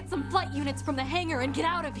need to get some flight units from the hangar and get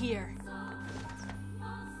out of here.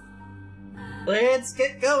 Let's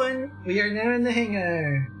get going. We are now in the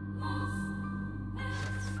hangar.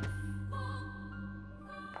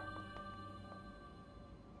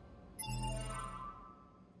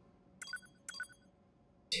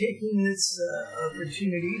 Taking this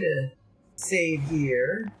opportunity to save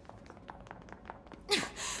here.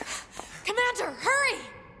 Commander, hurry!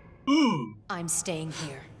 I'm staying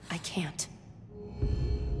here. I can't.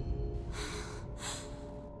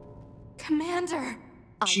 Commander!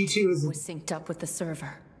 She too was synced up with the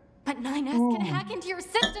server. But 9S can hack into your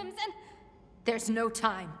systems and... There's no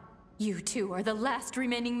time. You two are the last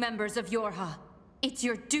remaining members of Yorha. It's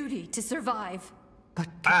your duty to survive. But,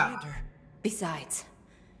 Commander... Besides,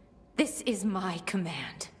 this is my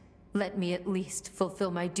command. Let me at least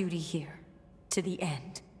fulfill my duty here. To the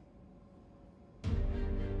end.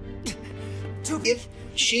 If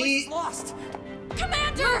she... lost!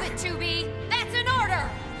 Commander! Move it, 2B! That's an order!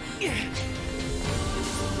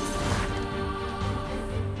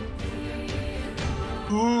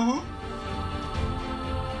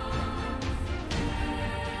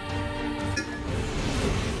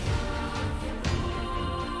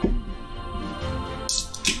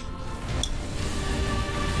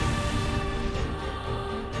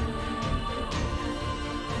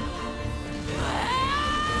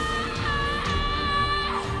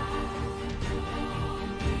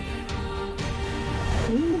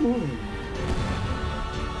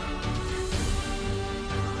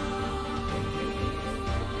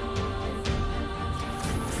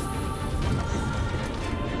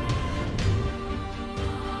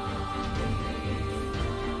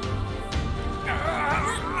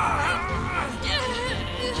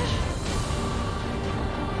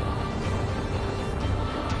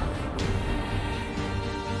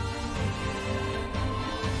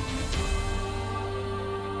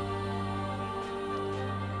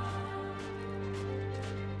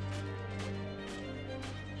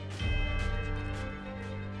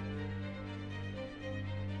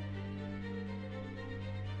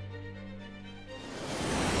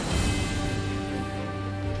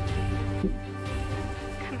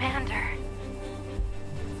 Commander.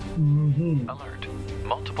 Alert.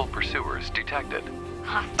 Multiple pursuers detected.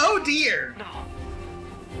 Oh dear! No.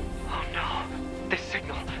 Oh no. This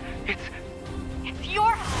signal. It's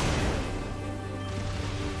Your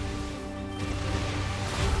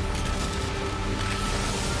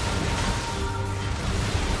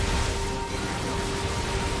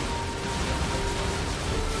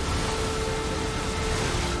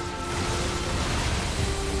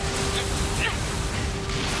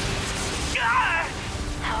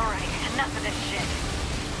Alright, enough of this shit.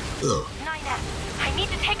 9S, I need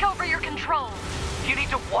to take over your controls. You need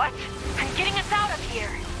to what? I'm getting us out of here.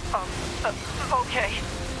 Okay.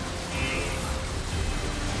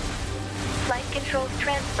 Flight controls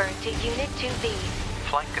transferred to Unit 2B.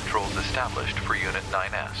 Flight controls established for Unit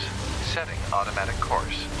 9S. Setting automatic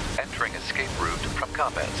course. Entering escape route from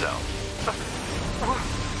combat zone.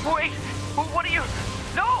 Wait! What are you...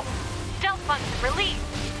 No! Stealth function released.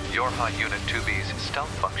 Yorha Unit 2B's stealth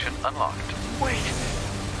function unlocked. Wait!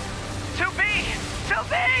 2B!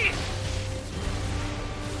 2B!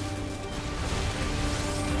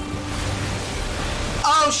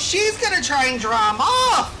 Oh, she's gonna try and draw him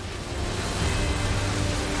off!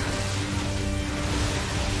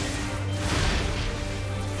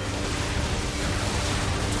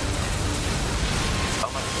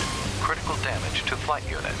 Alert. Critical damage to flight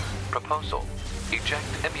unit. Proposal. Eject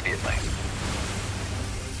immediately.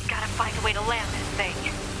 Gotta find a way to land this thing.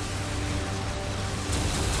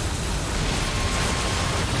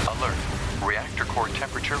 Alert. Reactor core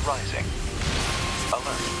temperature rising.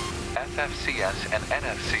 Alert. FFCS and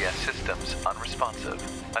NFCS systems unresponsive.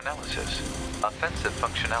 Analysis. Offensive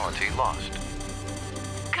functionality lost.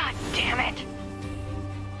 God damn it!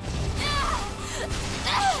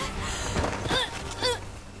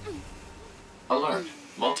 Alert.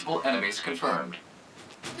 Multiple enemies confirmed.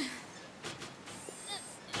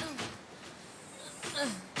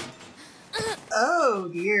 Oh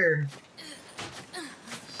dear.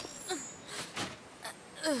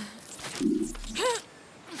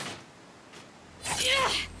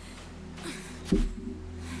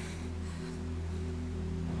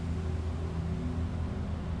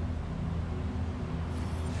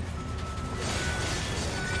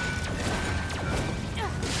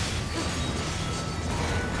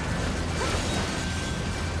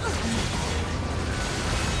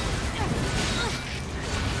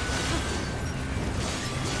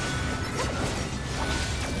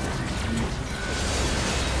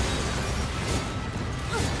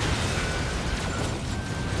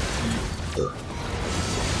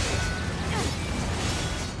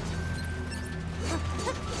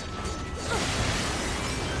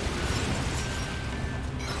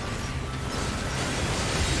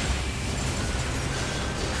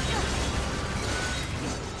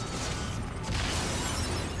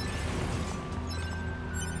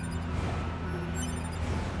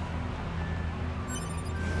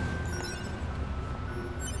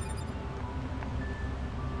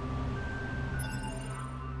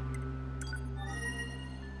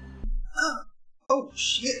 Oh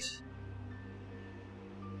shit.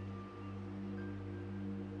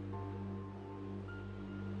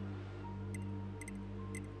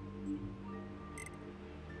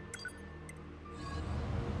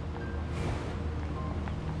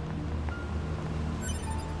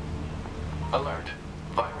 Alert.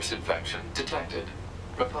 Virus infection detected.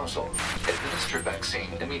 Proposal. Administer vaccine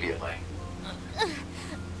immediately.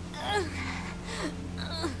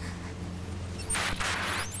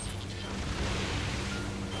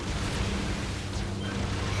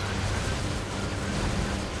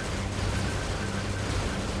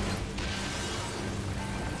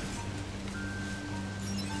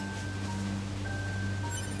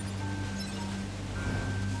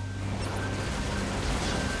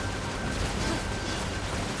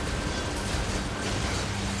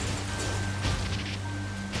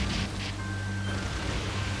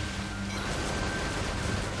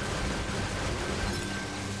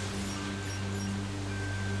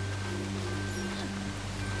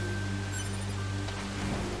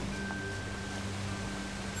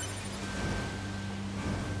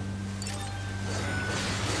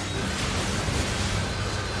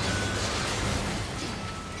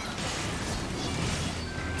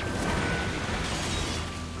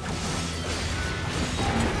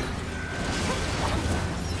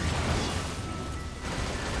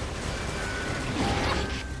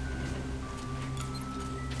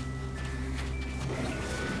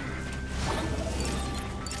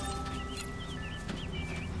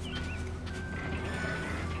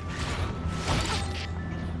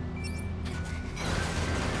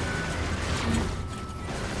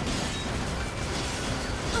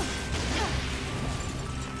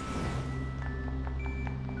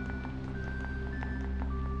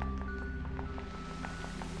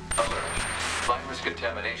 Virus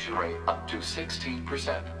contamination rate up to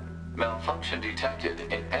 16%. Malfunction detected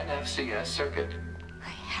in NFCS circuit. I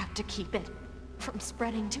have to keep it from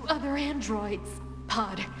spreading to other androids.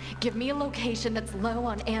 Pod, give me a location that's low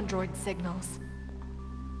on android signals.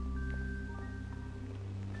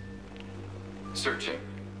 Searching.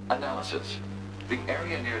 Analysis. The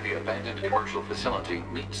area near the abandoned commercial facility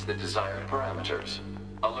meets the desired parameters.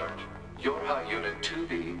 Alert. Your high unit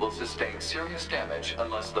 2B will sustain serious damage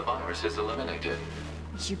unless the virus is eliminated.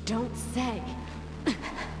 You don't say.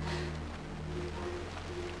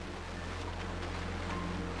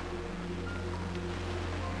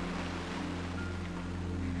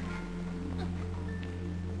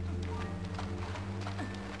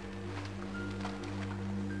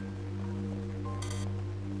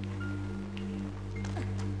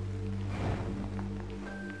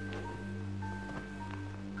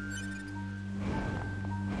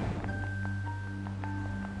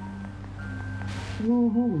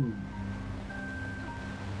 Woohoo!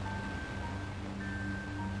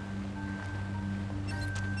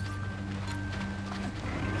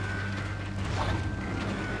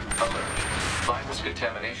 Alert. Virus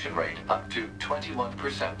contamination rate up to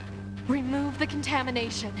 21%. Remove the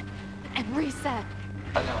contamination and reset.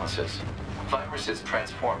 Analysis. Virus is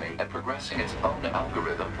transforming and progressing its own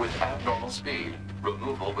algorithm with abnormal speed.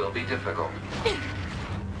 Removal will be difficult.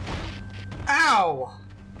 Ow!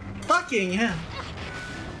 Fucking hell.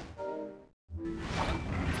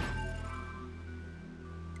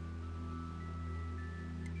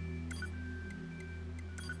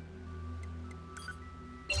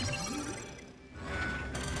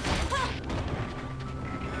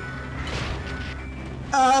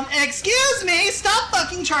 Excuse me! Stop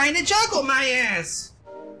fucking trying to juggle my ass!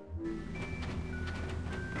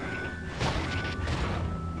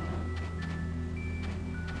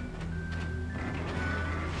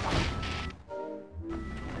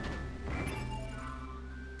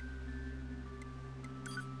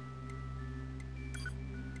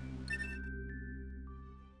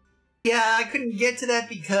 Yeah, I couldn't get to that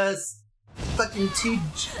because fucking two...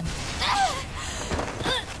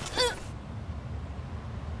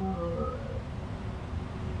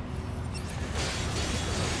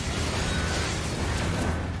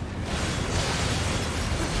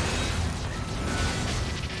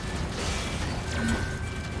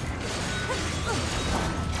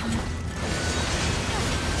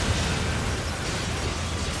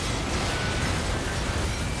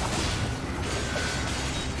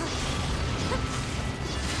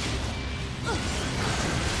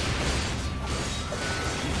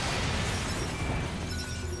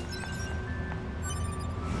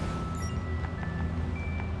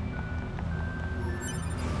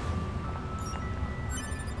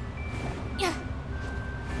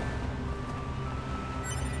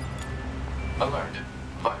 Alert.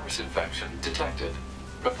 Virus infection detected.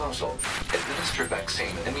 Proposal. Administer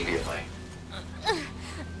vaccine immediately.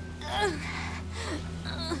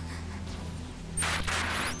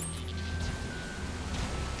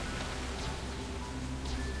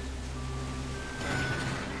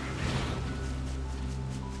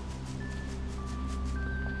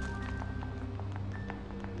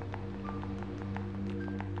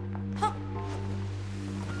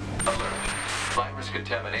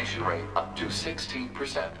 Contamination rate up to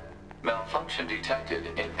 16%. Malfunction detected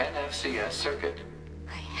in NFCS circuit.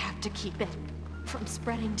 I have to keep it from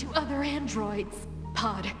spreading to other androids.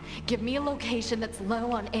 Pod, give me a location that's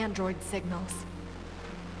low on android signals.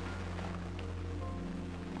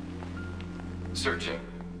 Searching.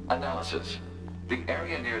 Analysis. The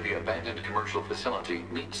area near the abandoned commercial facility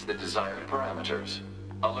meets the desired parameters.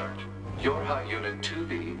 Alert. Your high unit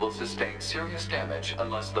 2B will sustain serious damage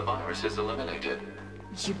unless the virus is eliminated.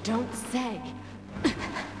 You don't say.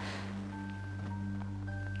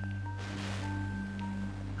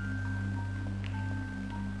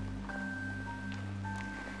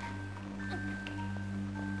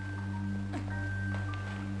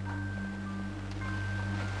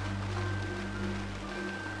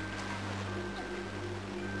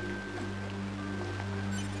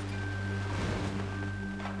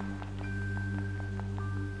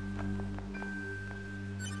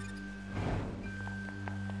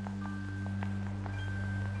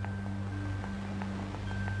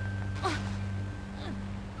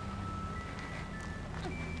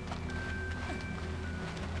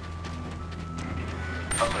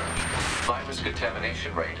 Virus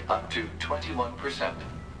contamination rate up to 21%.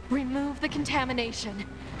 Remove the contamination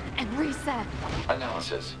and reset.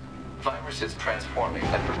 Analysis. Virus is transforming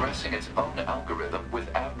and progressing its own algorithm with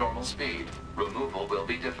abnormal speed. Removal will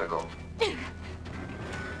be difficult.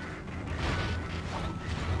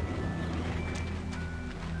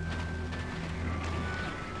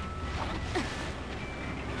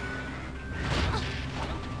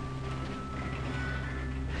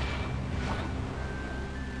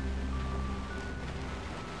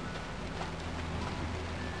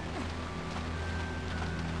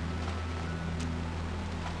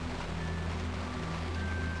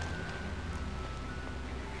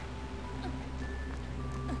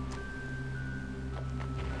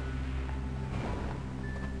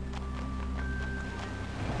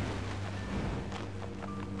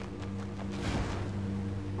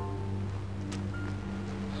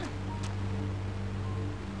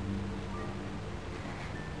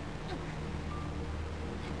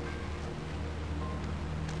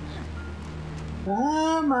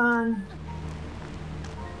 Come on.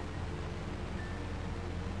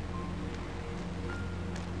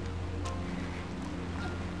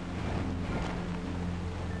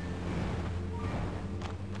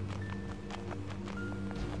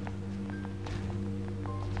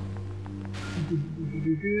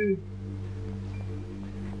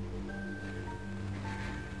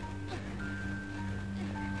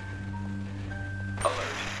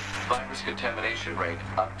 Alert. Virus contamination rate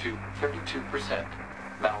up to 32%.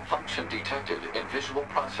 Malfunction detected in visual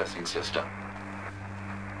processing system.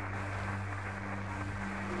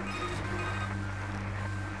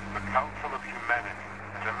 The Council of Humanity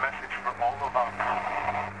has a message for all of our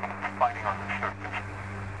people fighting on the surface.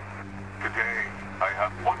 Today, I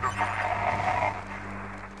have wonderful news.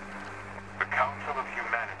 The Council of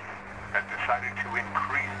Humanity has decided to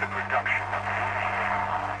increase the production of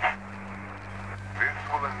this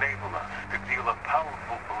will enable us to deal a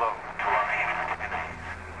powerful blow to our ancient enemies.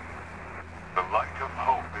 The light of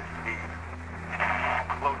hope is near,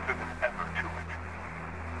 closer than ever to it.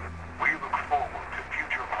 We look forward to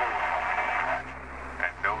future wars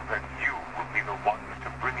and know that you will be the ones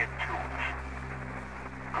to bring it to us.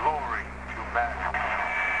 Glory to mankind.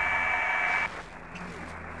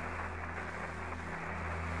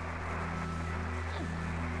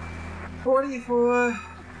 44.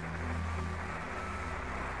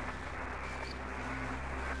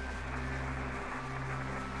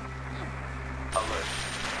 Alert.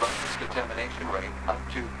 Virus contamination rate up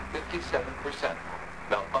to 57%.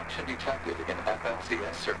 Malfunction detected in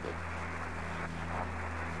FMCS circuit.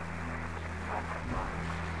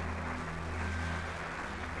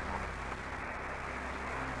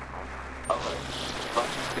 Alert.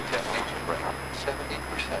 Virus contamination rate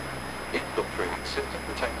 70%. Infiltrating system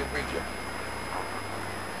protected region.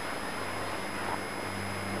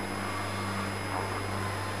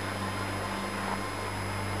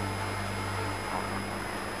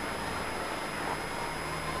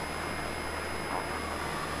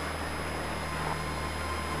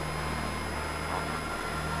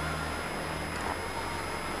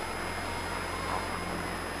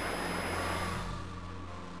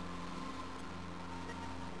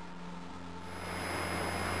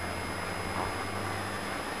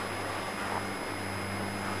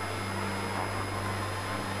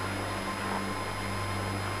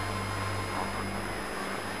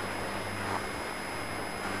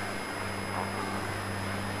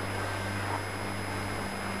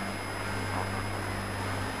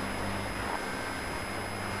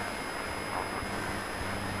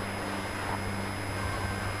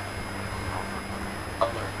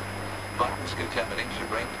 Alert. Virus contamination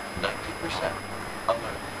rate 90%.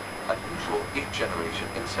 Alert. Unusual heat generation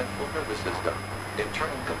in central nervous system.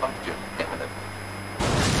 Internal combustion imminent.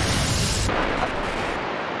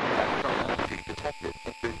 Abnormality detected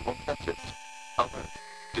in visual sensors. Alert.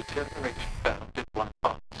 Deterioration found in black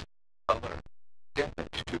box. Alert.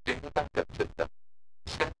 Damage to data backup system.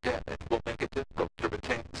 Step damage will make it difficult to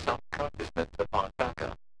retain self-consciousness upon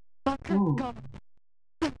backup.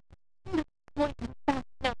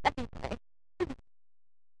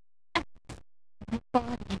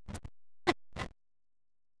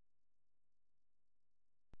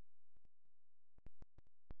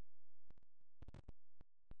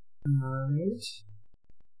 Alright.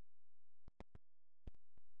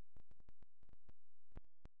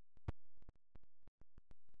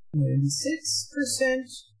 And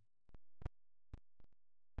 6%.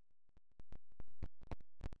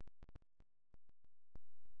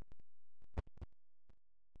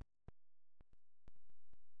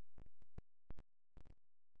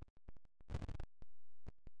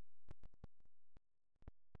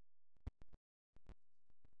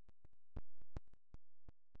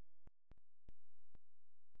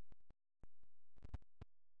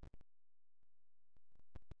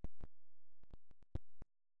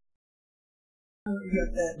 We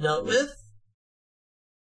got that dealt with.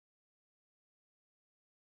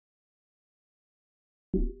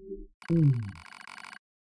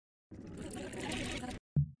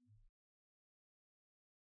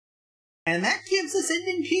 And that gives us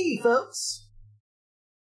ending key, folks.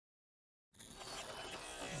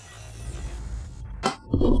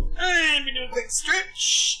 And we do a quick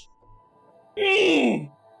stretch.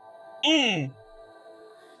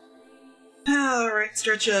 Alright,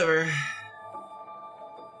 stretch over.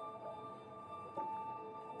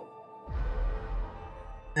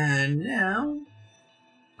 And now...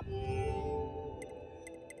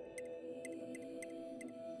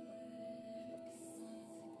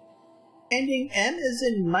 ending M as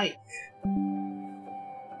in Mike.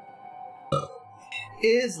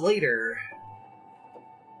 Is later.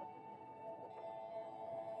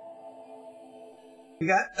 We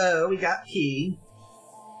got O, we got P.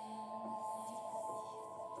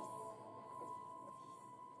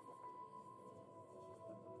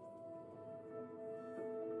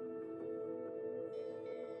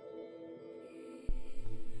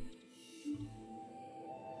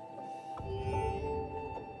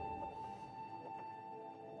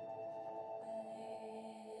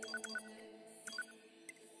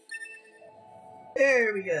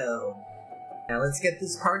 There we go. Now let's get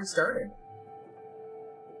this party started.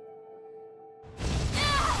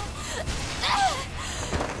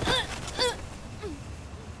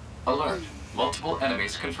 Alert. Multiple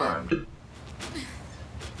enemies confirmed.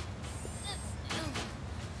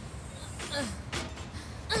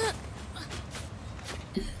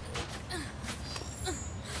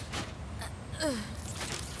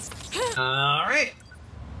 Alright.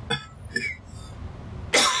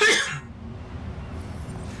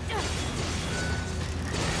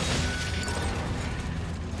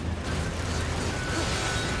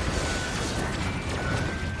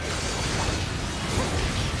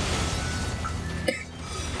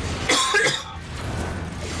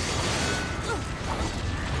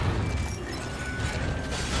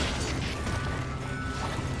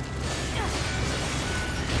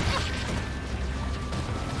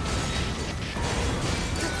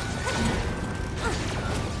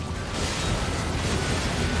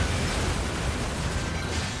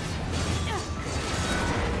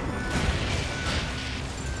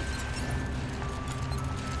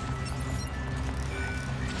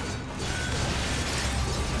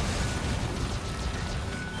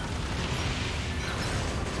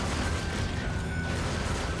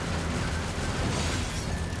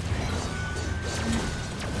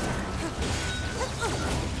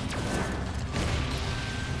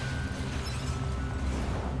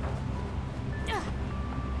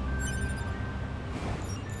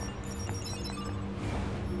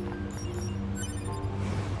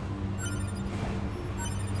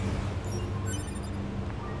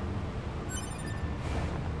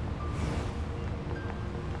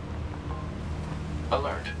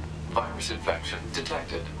 Alert. Virus infection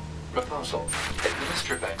detected. Proposal.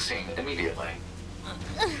 Administer vaccine immediately.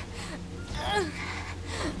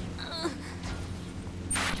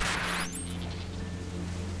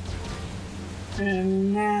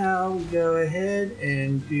 And now we go ahead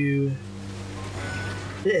and do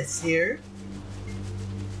this here.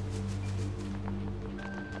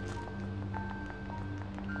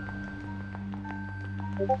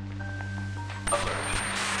 Alert.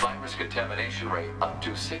 Virus contamination rate up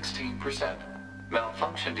to 16%.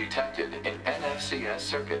 Malfunction detected in NFCS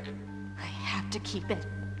circuit. I have to keep it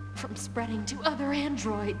from spreading to other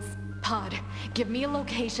androids. Pod, give me a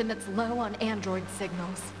location that's low on android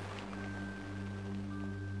signals.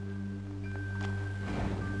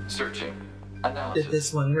 Searching. Analysis. Did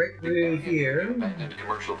this one right through here. The abandoned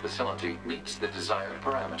commercial facility meets the desired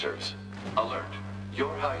parameters. Alert.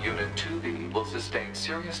 Your high unit 2B will sustain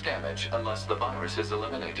serious damage unless the virus is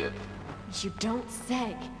eliminated. You don't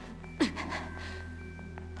say.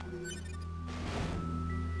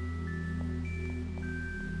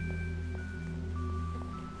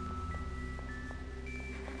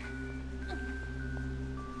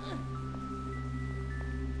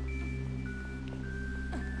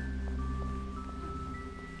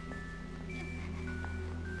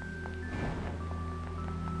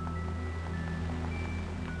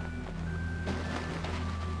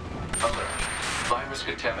 Virus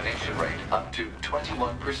contamination rate up to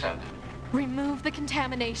 21%. Remove the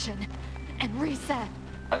contamination and reset.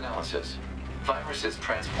 Analysis. Virus is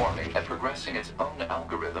transforming and progressing its own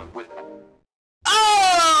algorithm with...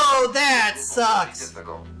 Oh, that sucks!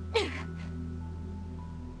 Difficult.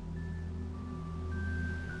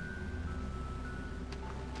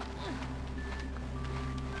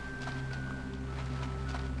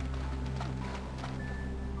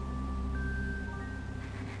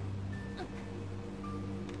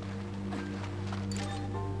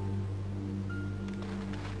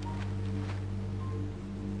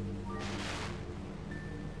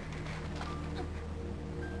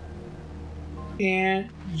 And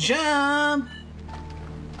jump!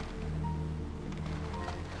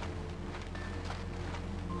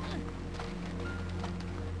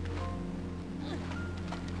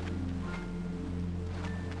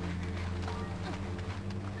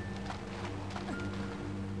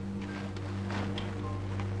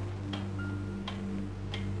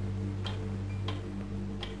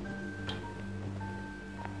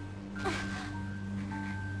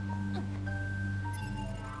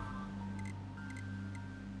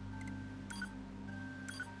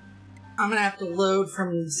 I'm gonna have to load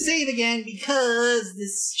from save again because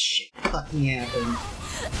this shit fucking happened.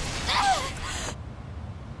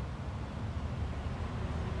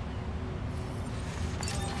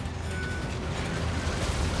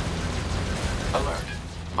 Alert.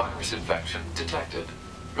 Virus infection detected.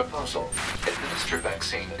 Proposal. Administer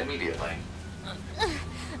vaccine immediately.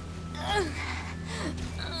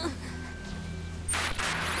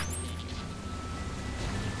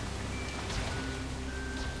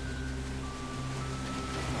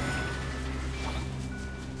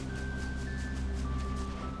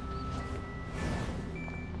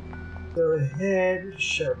 Go ahead,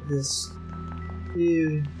 shove this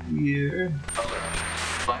in here. Alert.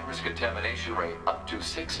 Virus contamination rate up to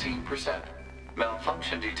 16%.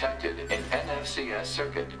 Malfunction detected in NFCS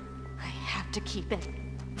circuit. I have to keep it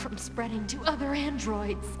from spreading to other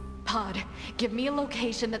androids. Pod, give me a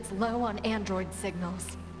location that's low on android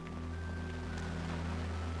signals.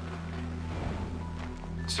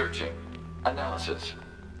 Searching. Analysis.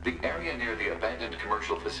 The area near the abandoned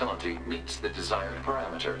commercial facility meets the desired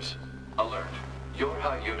parameters. Alert. Your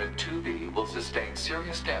high unit 2B will sustain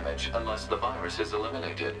serious damage unless the virus is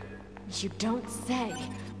eliminated. You don't say.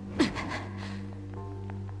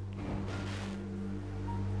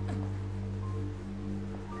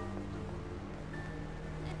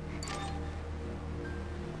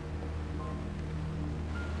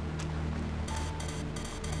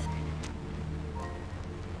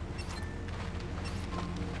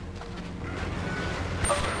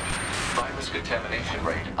 Contamination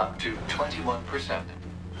rate up to 21%.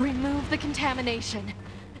 Remove the contamination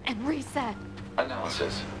and reset.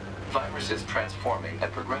 Analysis. Virus is transforming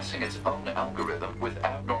and progressing its own algorithm with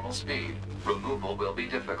abnormal speed. Removal will be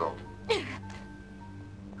difficult.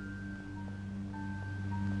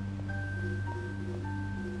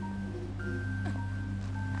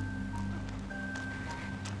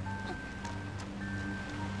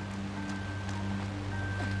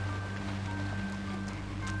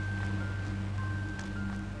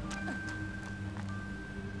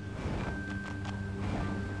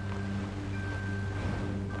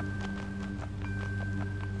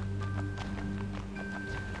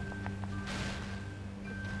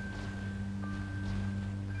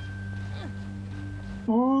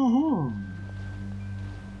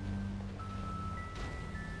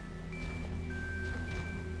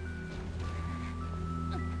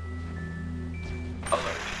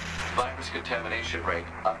 Alert. Virus contamination rate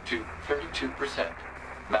up to 32%.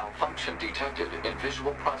 Malfunction detected in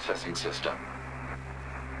visual processing system.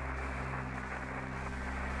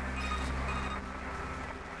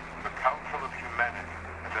 The Council of Humanity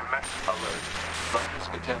has a message. Alert. Virus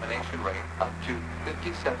contamination rate up to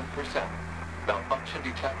 57%. Malfunction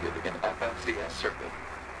detected in FFCS circuit.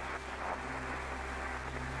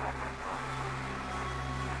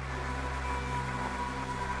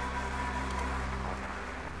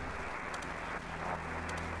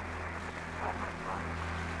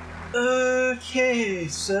 Okay,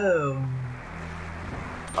 so...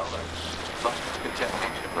 Alert. Virus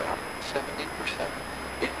contamination rate 70%.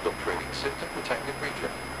 Infiltrating system protected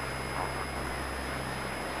region.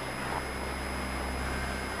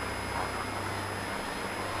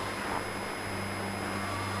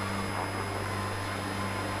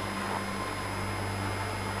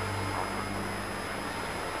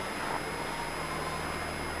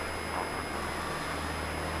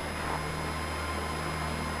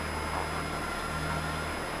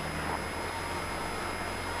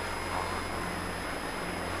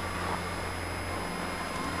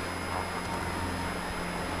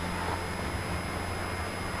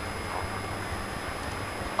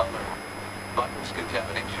 Alert. Virus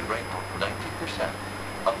contamination rate 90%.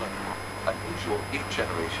 Alert. Unusual heat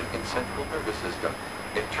generation in central nervous system.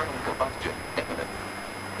 Internal combustion imminent.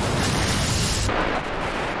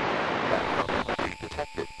 Abnormality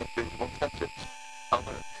detected in visual senses.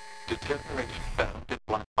 Alert. Deterioration found in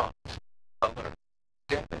black box. Alert.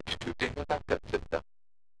 Damage to data backup system.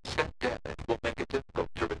 Said damage will make it difficult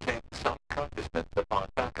to retain some consciousness upon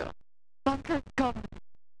backup. Bunker's gone.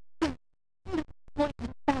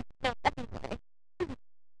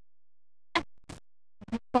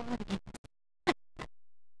 Body.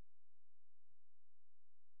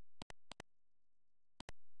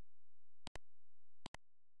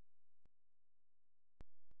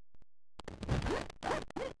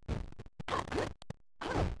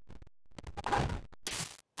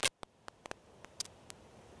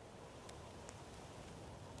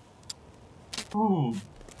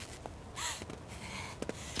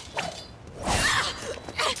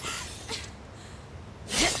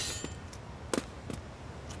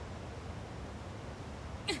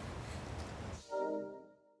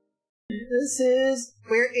 this is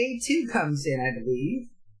where A2 comes in, I believe.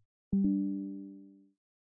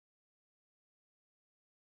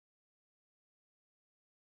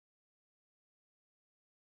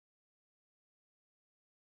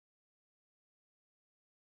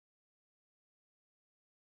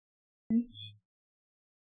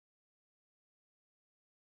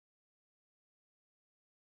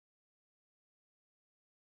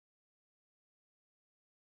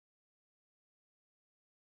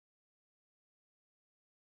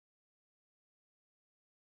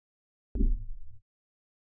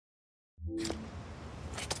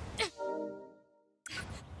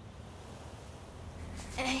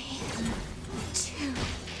 A2.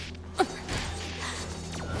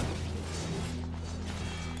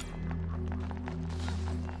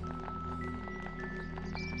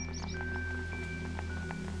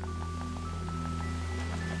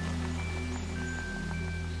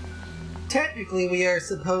 Technically, we are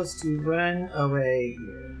supposed to run away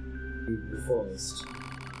here in the forest.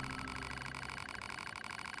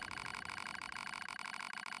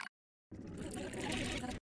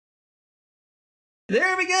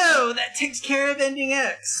 There we go! That takes care of ending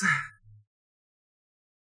X.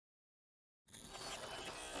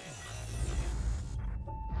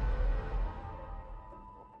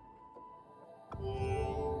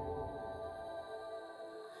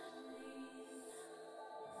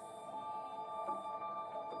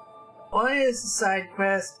 Why is a side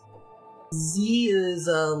quest? Z is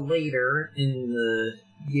later in the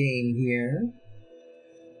game here.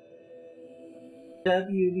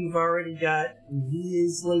 W we've already got, V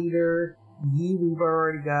is later, U we've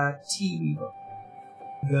already got, T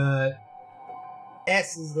we've got,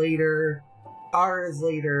 S is later, R is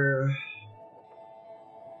later.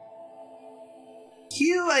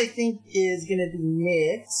 Q I think is gonna be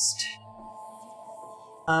next.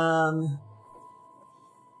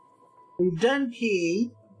 We've done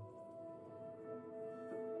P,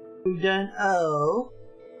 we've done O,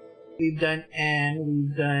 we've done N,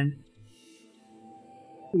 we've done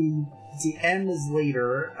see, M is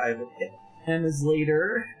later. M is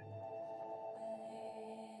later.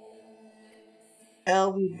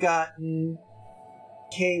 L we've gotten.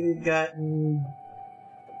 K we've gotten.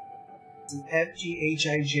 F, G, H,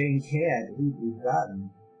 I, J, and K I believe we've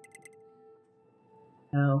gotten.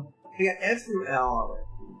 No. We got F through L already.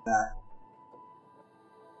 We've got.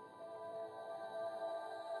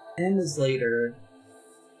 N is later.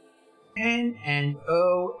 N and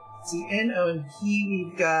O. See, N, O, and P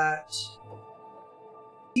we've got.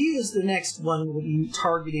 Q is the next one we'll be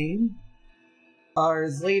targeting. R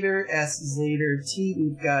is later, S is later, T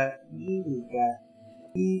we've got, U we've got,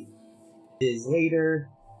 E is later,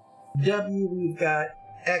 W we've got,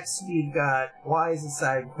 X we've got, Y is a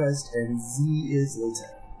side quest, and Z is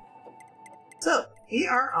later. So, we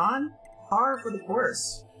are on par for the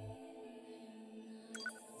course.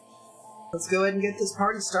 Let's go ahead and get this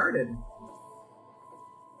party started.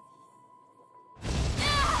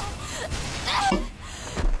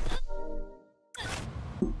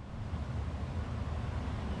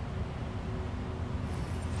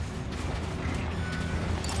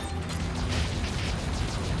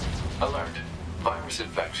 Alert. Virus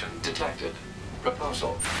infection detected.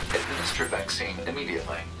 Proposal. Administer vaccine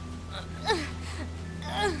immediately.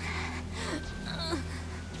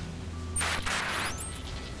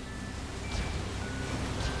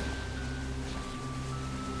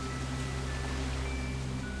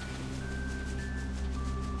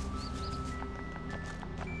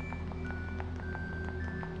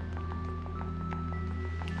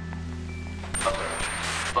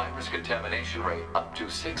 Contamination rate up to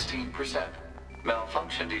 16%.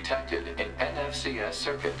 Malfunction detected in NFCS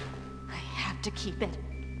circuit. I have to keep it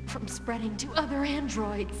from spreading to other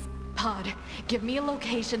androids. Pod, give me a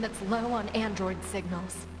location that's low on android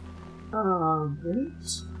signals.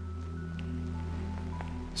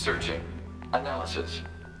 Searching. Analysis.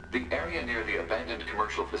 The area near the abandoned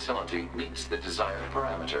commercial facility meets the desired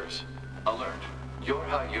parameters. Alert. Your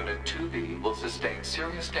high unit 2B will sustain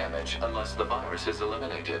serious damage unless the virus is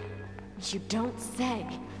eliminated. You don't say.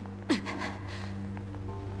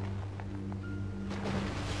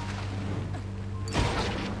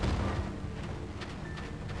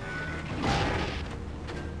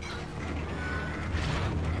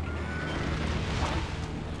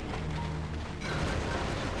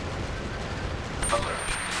 Alert.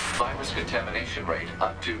 Virus contamination rate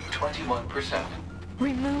up to 21%.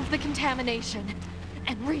 Remove the contamination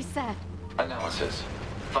and reset. Analysis.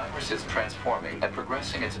 Virus is transforming and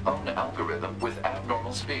progressing its own algorithm with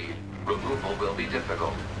abnormal speed. Removal will be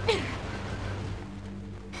difficult.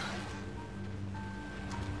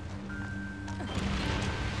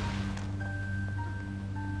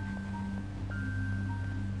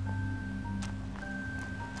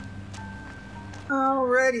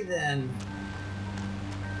 Alrighty then.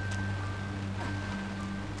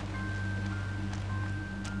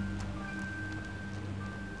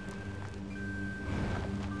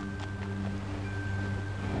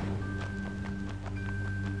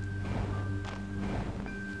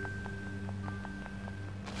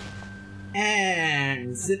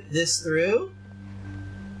 And zip this through.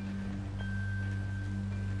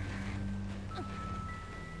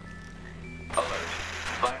 Alert.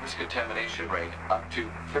 Virus contamination rate up to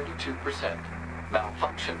 32%.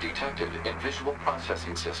 Malfunction detected in visual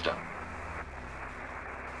processing system.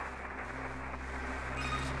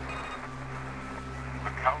 The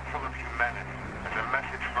Council of Humanity has a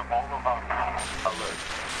message for all of our... Alert.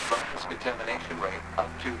 Virus contamination rate up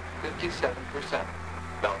to 57%.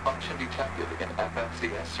 Malfunction detected in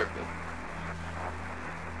FFCS circuit.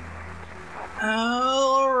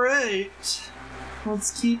 Alright.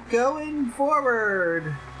 Let's keep going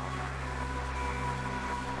forward.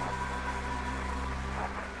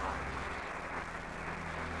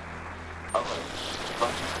 Alert.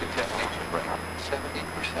 Virus contamination rate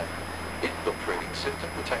 70%. Infiltrating system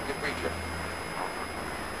protected region.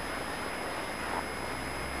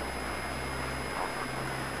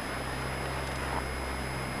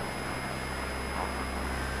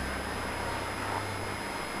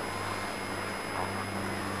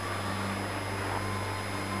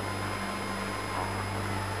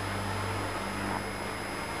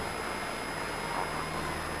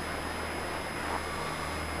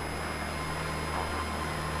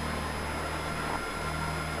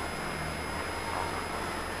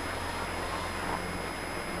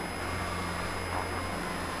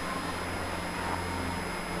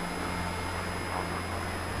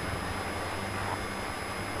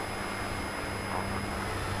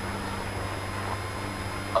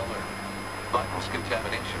 Alert. Virus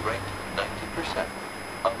contamination rate 90%.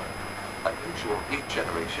 Alert. Unusual heat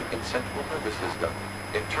generation in central nervous system.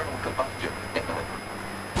 Internal combustion imminent.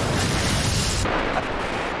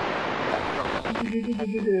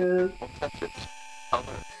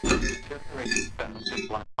 Alert. Deteriorating bounds in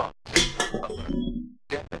black box. Alert.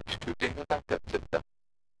 Damage to data backup system.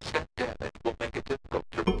 Step damage will make it difficult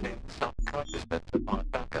to retain self-consciousness upon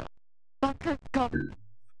backup.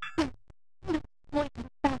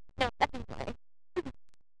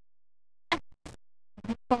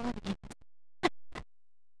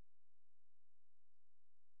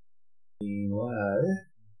 Meanwhile,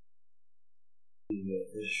 we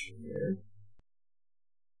get this here.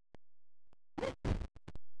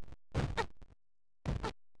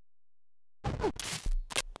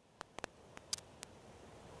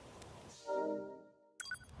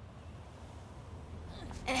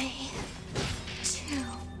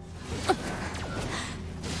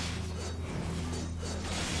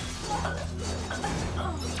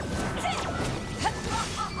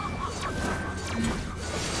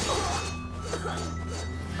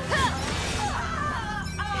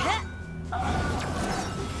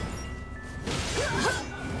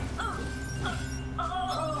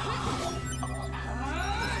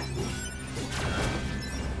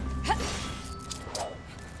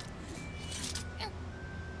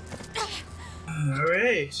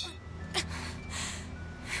 Alright.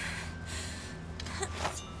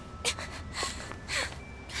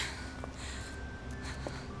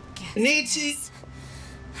 Need to...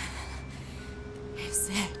 Is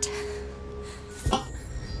it?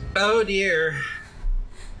 Oh dear.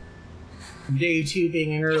 Day 2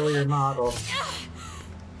 being an earlier model.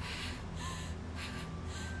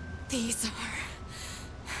 These are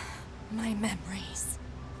my memories.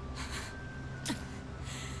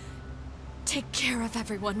 Take care of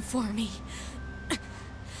everyone for me.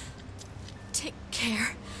 Take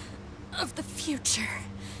care of the future,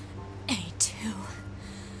 A2.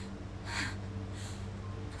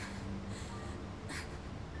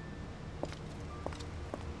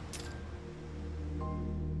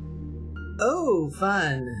 Oh,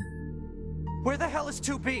 fun. Where the hell is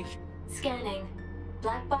 2B? Scanning.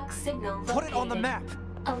 Black box signal located. Put it on the map.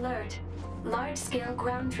 Alert. Large-scale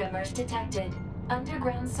ground tremors detected.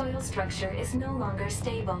 Underground soil structure is no longer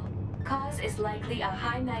stable. Cause is likely a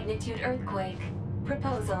high-magnitude earthquake.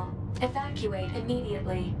 Proposal. Evacuate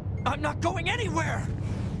immediately. I'm not going anywhere!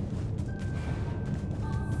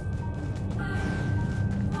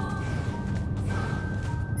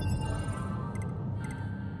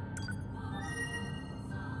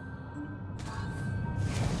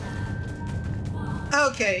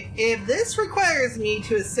 Okay, if this requires me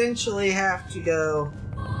to essentially have to go...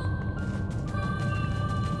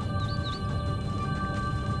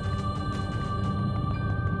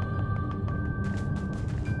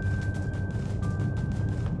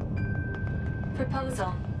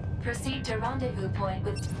 Proposal. Proceed to rendezvous point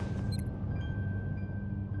with...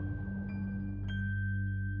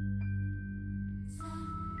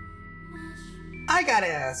 I gotta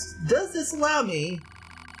ask, does this allow me...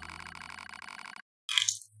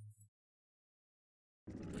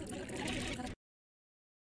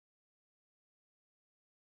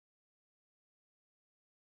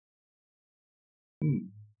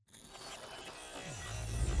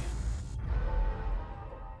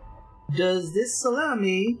 Does this allow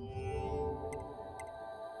me...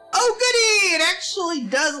 Oh goody! It actually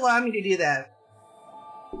does allow me to do that.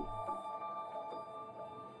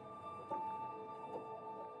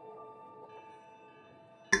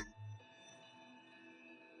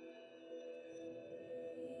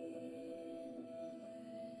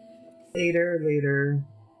 Later.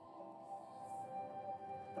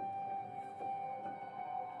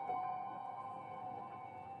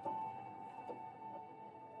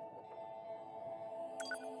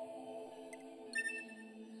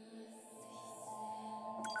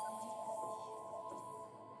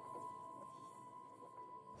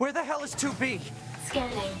 Where the hell is 2B?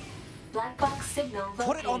 Scanning. Black box signal located.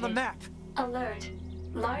 Put it on the map! Alert.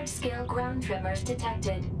 Large-scale ground tremors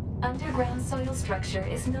detected. Underground soil structure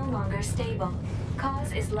is no longer stable.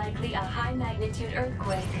 Cause is likely a high-magnitude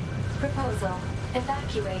earthquake. Proposal.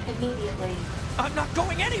 Evacuate immediately. I'm not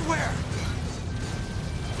going anywhere!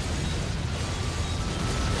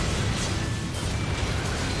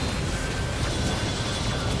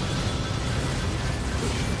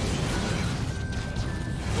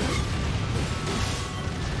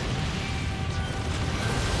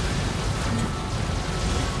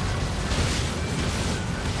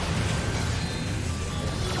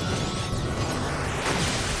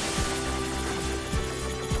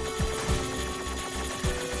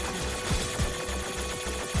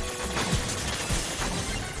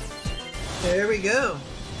 There we go.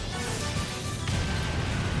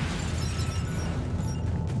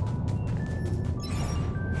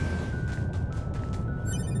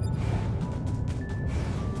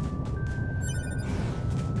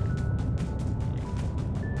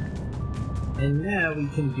 And now we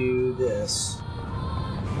can do this.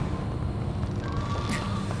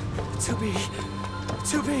 2B!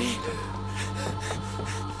 2B!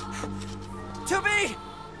 2B!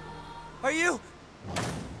 Are you...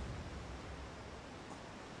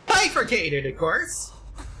 Bifurcated, of course!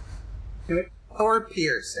 Or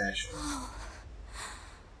pierced, actually.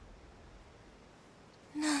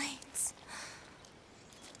 Nights.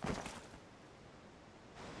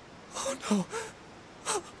 Oh no!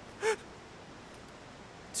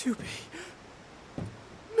 2B...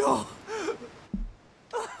 No!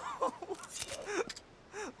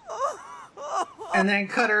 And then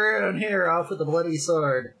cut her own hair off with a bloody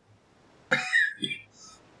sword.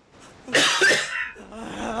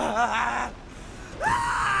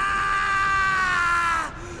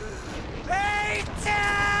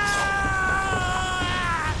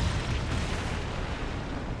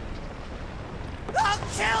 I'll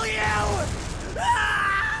kill you!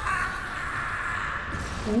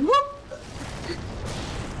 Whoop!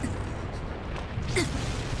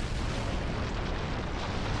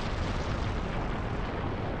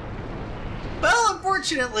 Well,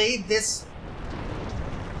 unfortunately, this...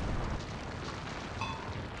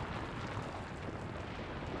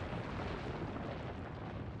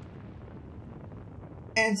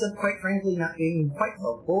 ends up, quite frankly, not being quite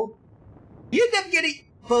helpful. You end up getting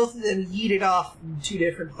both of them yeeted off in two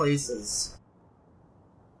different places.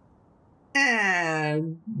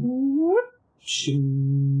 And... whoop!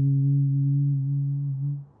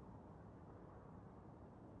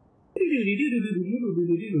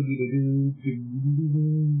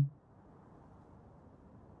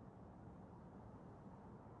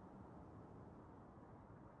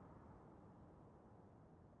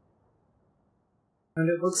 And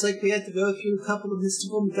it looks like we have to go through a couple of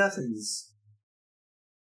mystical MacGuffins.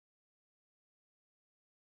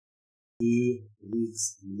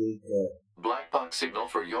 Black box signal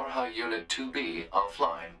for Yorha Unit 2B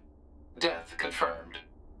offline. Death confirmed.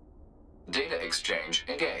 Data exchange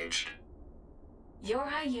engaged.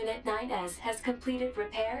 Yorha Unit 9S has completed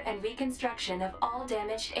repair and reconstruction of all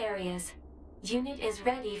damaged areas. Unit is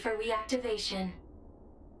ready for reactivation.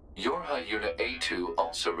 Yorha Unit A2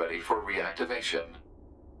 also ready for reactivation.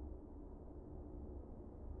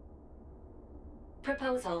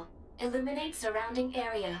 Proposal. Illuminate surrounding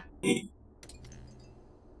area.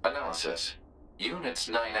 Analysis. Units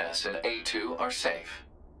 9S and A2 are safe.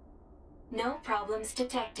 No problems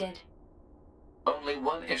detected. Only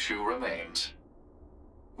one issue remains.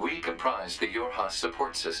 We comprise the Yorha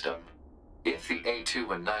support system. If the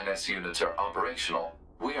A2 and 9S units are operational,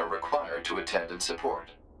 we are required to attend and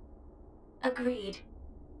support. Agreed.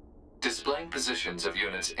 Displaying positions of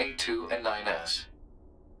units A2 and 9S.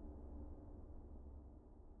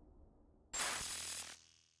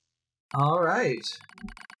 All right.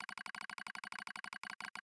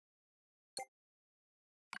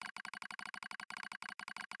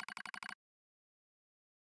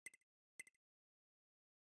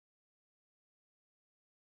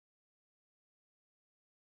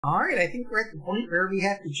 All right, I think we're at the point where we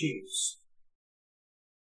have to choose.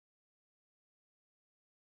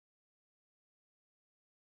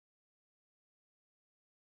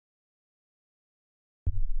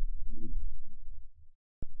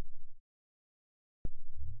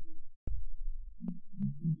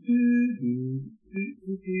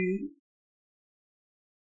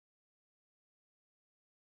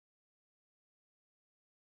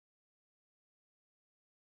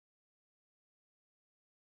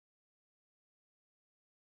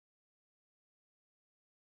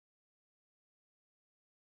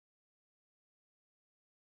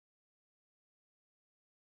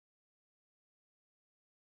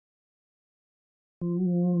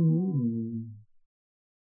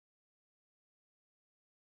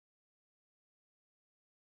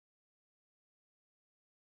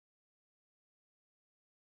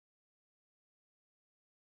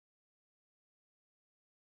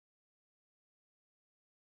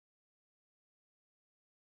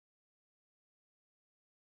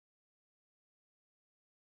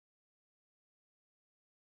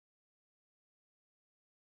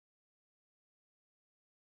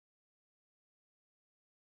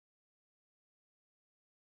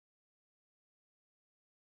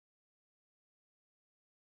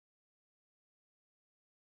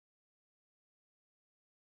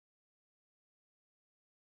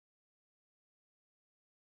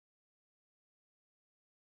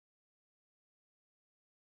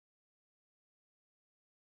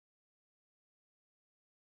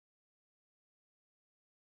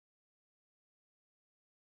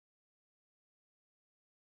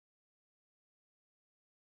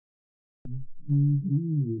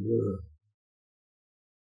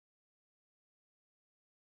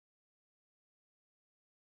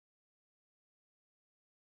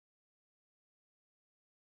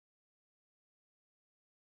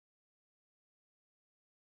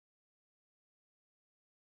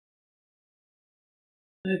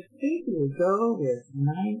 I think we'll go with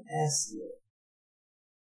 9S here.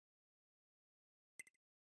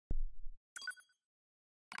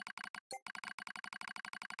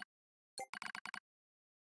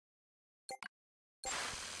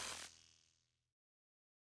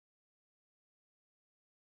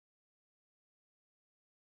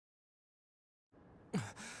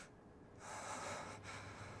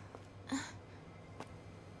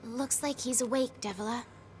 Looks like he's awake, Devila.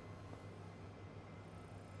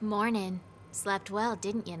 Morning. Slept well,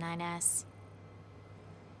 didn't you, 9S?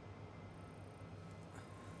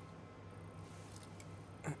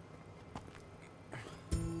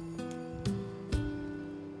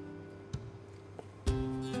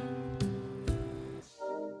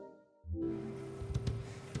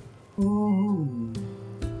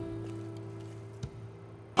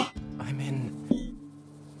 I'm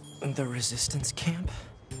in the resistance camp?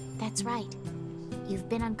 That's right. You've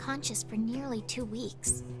been unconscious for nearly 2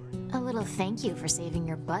 weeks. A little thank you for saving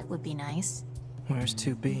your butt would be nice. Where's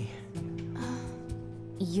 2B?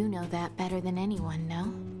 You know that better than anyone,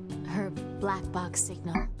 no? Her black box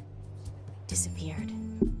signal disappeared.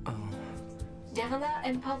 Oh. Devila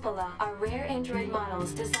and Popola are rare android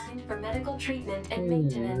models designed for medical treatment and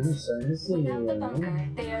maintenance. Without the bunker,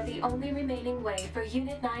 they are the only remaining way for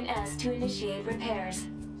Unit 9S to initiate repairs.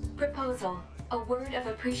 Proposal. A word of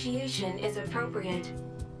appreciation is appropriate.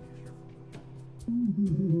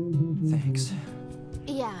 Thanks.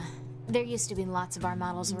 Yeah, there used to be lots of our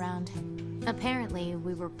models around. Apparently,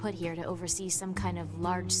 we were put here to oversee some kind of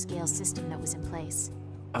large-scale system that was in place.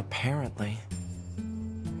 Apparently?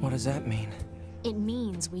 What does that mean? It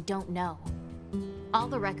means we don't know. All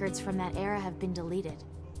the records from that era have been deleted.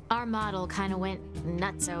 Our model kinda went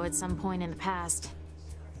nutso at some point in the past.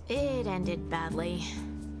 It ended badly.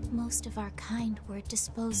 Most of our kind were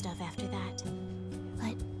disposed of after that.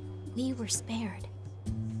 But we were spared.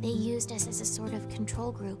 They used us as a sort of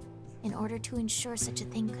control group in order to ensure such a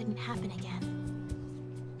thing couldn't happen again.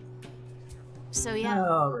 So yeah,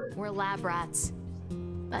 we're lab rats.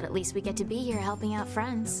 But at least we get to be here helping out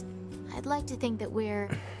friends. I'd like to think that we're...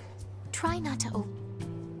 Try not to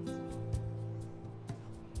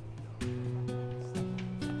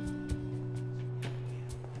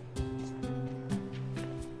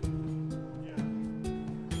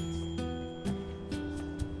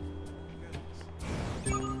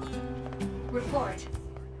Report.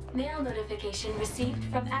 Mail notification received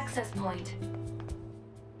from access point.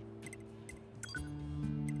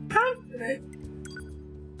 Okay.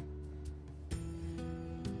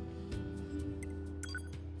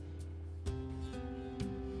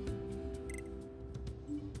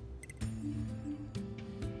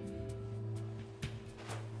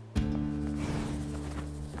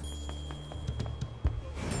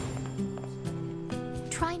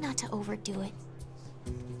 Try not to overdo it.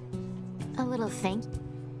 A little think.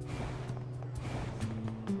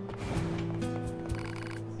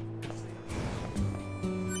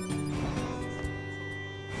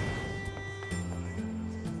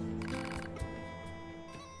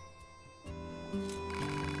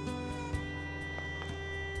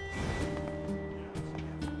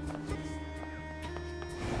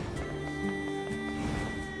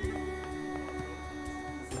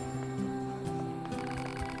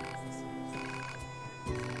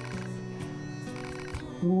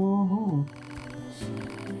 Woohoo.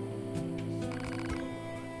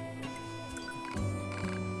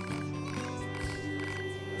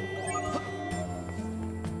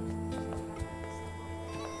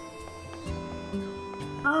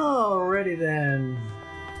 Alrighty then.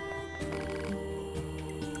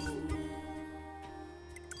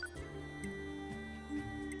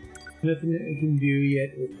 Nothing that we can do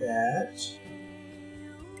yet with that.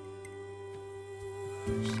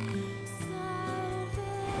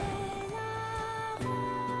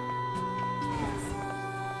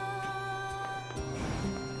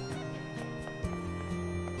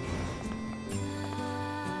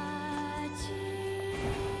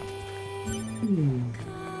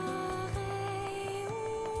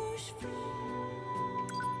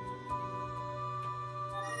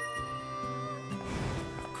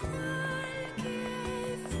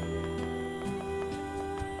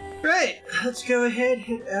 Right, let's go ahead and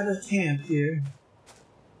hit out of camp here.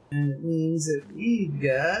 And it means that we've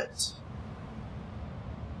got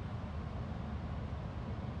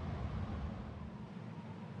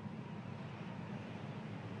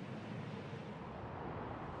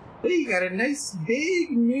we got a nice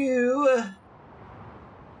big new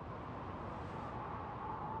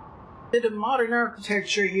bit of modern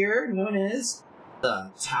architecture here known as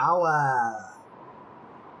the Tower.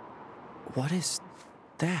 What is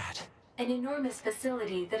that? An enormous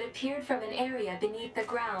facility that appeared from an area beneath the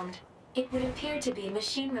ground. It would appear to be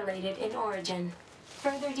machine-related in origin.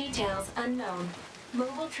 Further details unknown.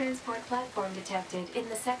 Mobile transport platform detected in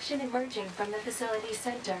the section emerging from the facility's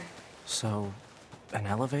center. So, an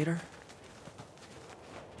elevator?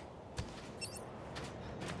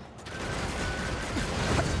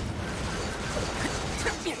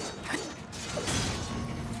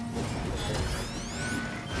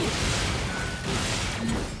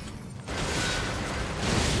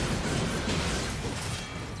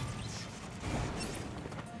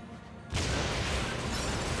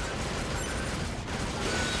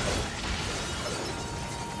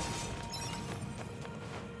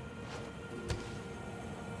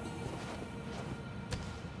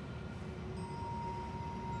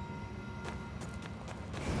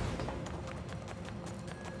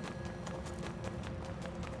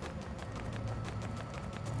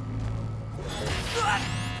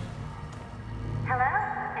 Hello,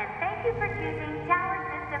 and thank you for choosing Tower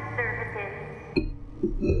System Services.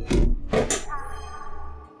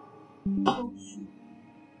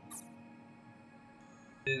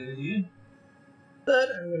 But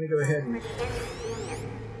I'm going to go ahead and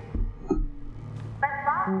But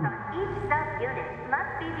locks on each sub-unit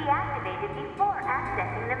must be deactivated before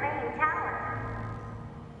accessing the main tower.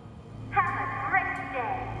 Have a great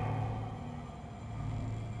day.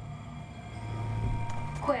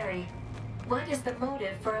 Query. What is the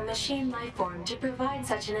motive for a machine lifeform to provide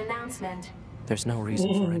such an announcement? There's no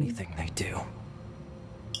reason for anything they do.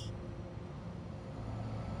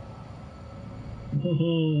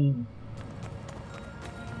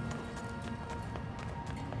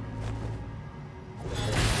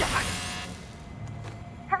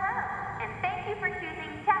 Hello, and thank you for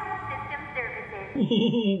choosing Tower System Services.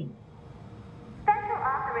 Special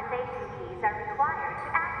authorization keys are required to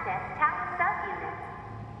access tower subunits.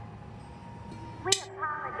 We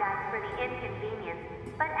apologize for the inconvenience,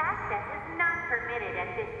 but access is not permitted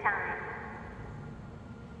at this time.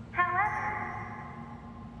 However,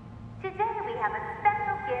 today we have a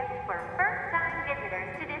special gift for first-time visitors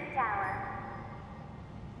to this tower.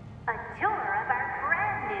 A tour of our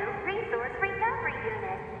brand new resource recovery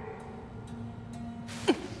unit.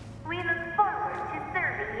 We look forward to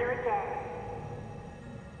serving you again.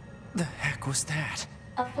 The heck was that?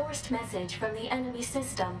 A forced message from the enemy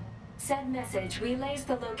system. Said message relays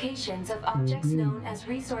the locations of objects known as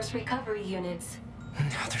resource recovery units.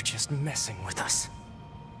 Now they're just messing with us.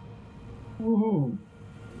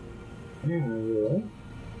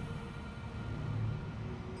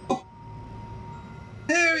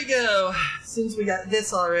 There we go. Since we got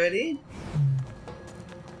this already.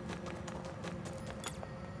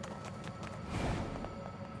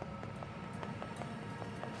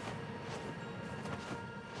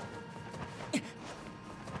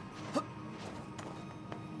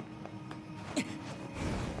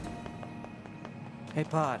 Hey,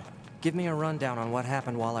 Pod. Give me a rundown on what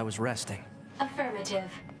happened while I was resting. Affirmative.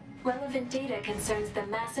 Relevant data concerns the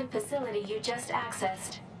massive facility you just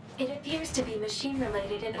accessed. It appears to be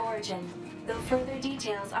machine-related in origin, though further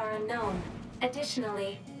details are unknown.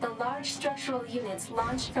 Additionally, the large structural units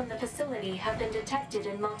launched from the facility have been detected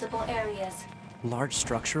in multiple areas. Large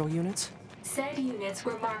structural units? Said units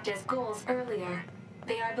were marked as goals earlier.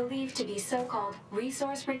 They are believed to be so-called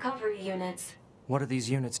resource recovery units. What do these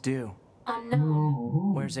units do?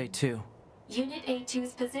 Unknown. Where's A2? Unit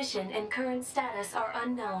A2's position and current status are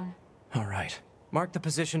unknown. All right. Mark the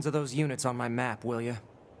positions of those units on my map, will you?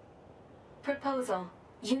 Proposal.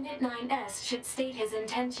 Unit 9S should state his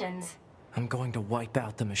intentions. I'm going to wipe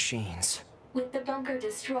out the machines. With the bunker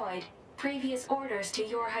destroyed, previous orders to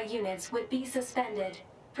Yorha units would be suspended.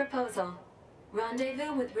 Proposal.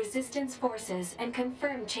 Rendezvous with resistance forces and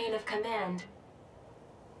confirm chain of command.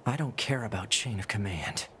 I don't care about chain of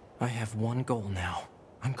command. I have one goal now.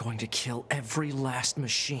 I'm going to kill every last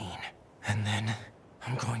machine. And then,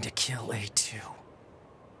 I'm going to kill A2.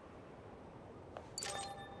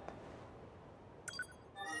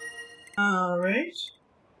 Alright.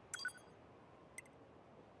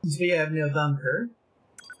 Since we have no bunker,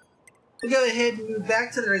 we'll go ahead and move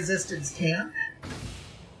back to the resistance camp.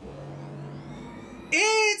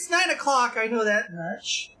 It's 9 o'clock, I know that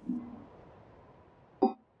much.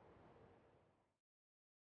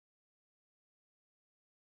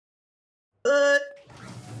 But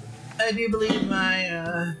I do believe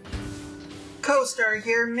my co-star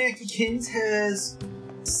here, Mexicans, has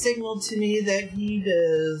signaled to me that he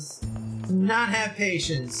does not have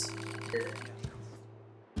patience.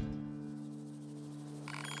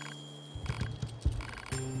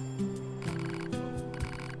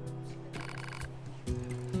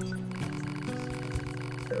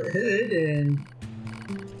 Go ahead and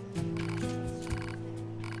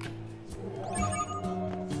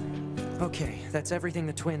okay, that's everything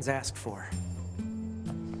the twins asked for.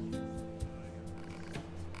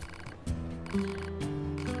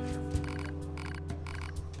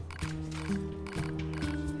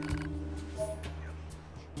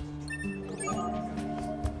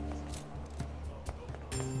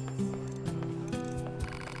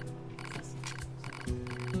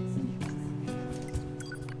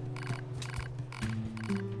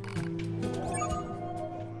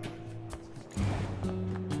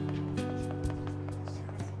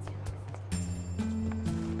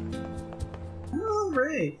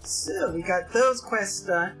 Alright, so we got those quests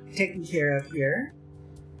taken care of here.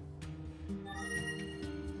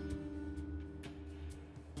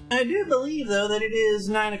 I do believe, though, that it is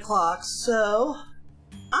 9 o'clock, so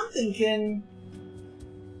I'm thinking...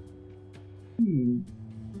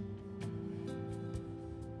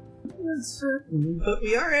 Not certain, but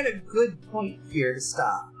we are at a good point here to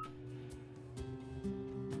stop.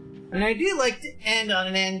 And I do like to end on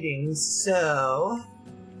an ending, so...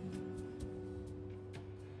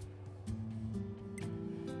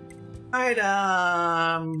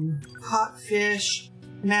 Item... Caught fish,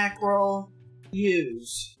 mackerel,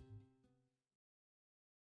 use.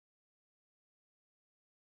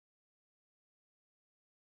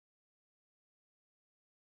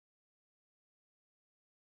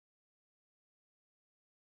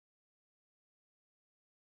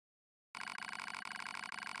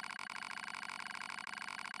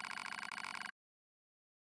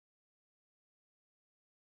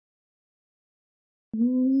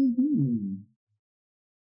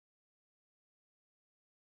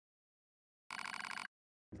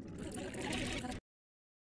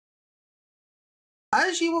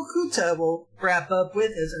 Aji Wakuta will wrap up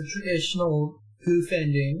with as a traditional goof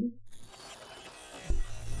ending.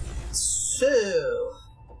 So...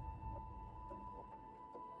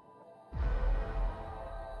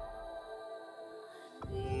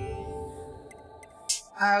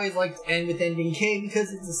 I always like to end with ending K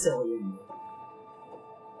because it's a silly ending.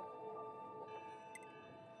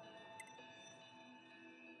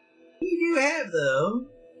 We do have, though,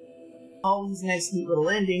 all these nice neat little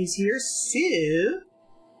endings here, so...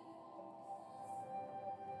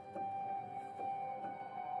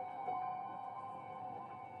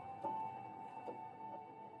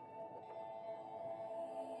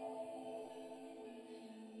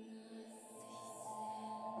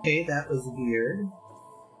 Okay, that was weird.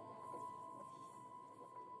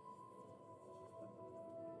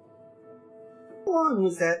 How long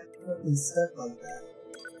was that fucking stuck like that?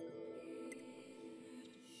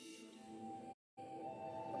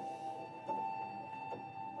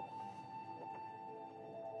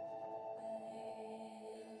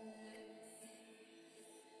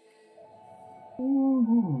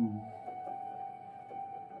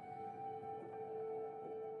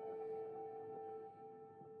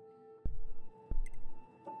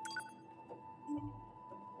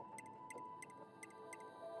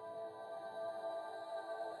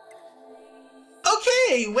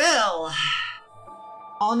 Okay, well,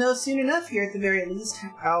 I'll know soon enough here at the very least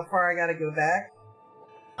how far I gotta go back.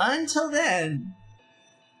 Until then.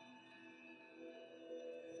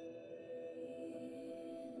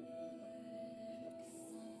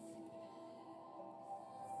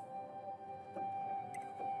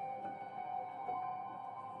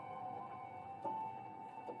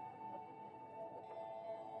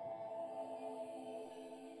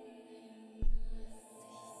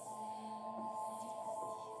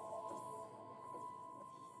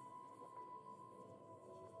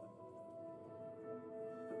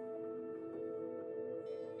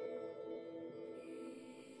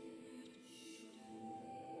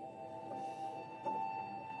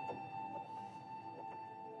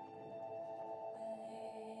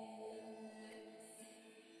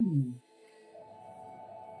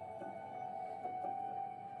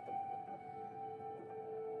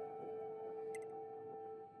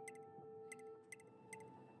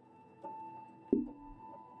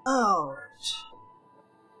 Alright.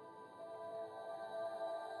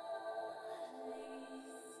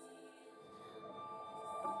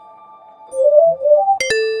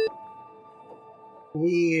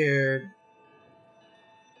 Weird.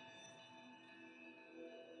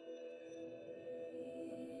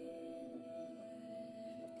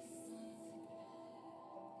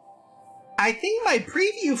 I think my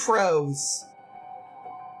preview froze.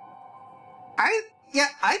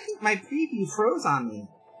 I think my preview froze on me.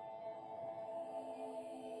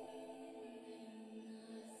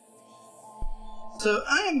 So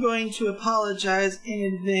I am going to apologize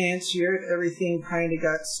in advance here if everything kind of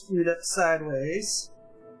got screwed up sideways.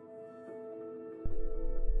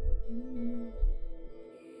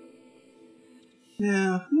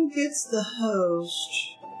 Now, who gets the host?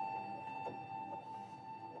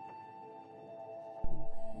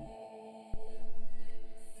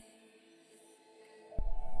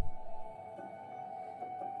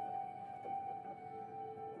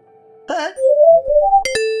 But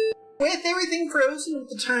with everything frozen at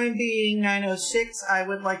the time being 9:06, I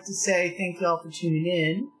would like to say thank y'all for tuning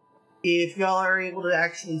in. If y'all are able to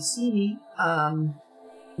actually see me,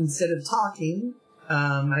 instead of talking,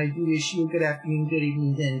 I do wish you a good afternoon, good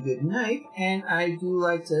evening, then good night, and I do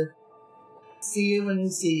like to see you when we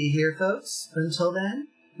see you here, folks. Until then,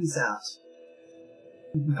 peace out.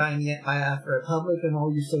 You can find me at Republic on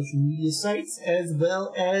all your social media sites, as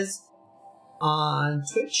well as on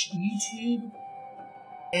Twitch, YouTube,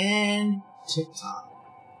 and TikTok.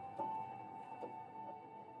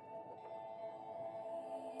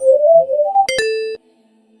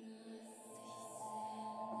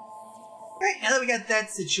 Alright, now that we got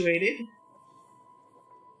that situated,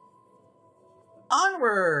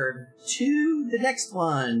 onward to the next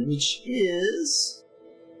one, which is...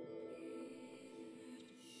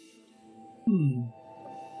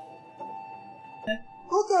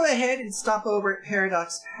 We'll go ahead and stop over at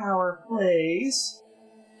Paradox Power Plays.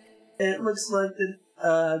 It looks like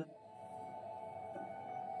that,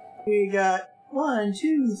 we got 1,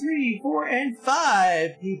 2, 3, 4, and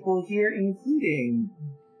 5 people here, including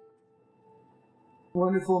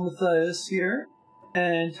wonderful Matthias here,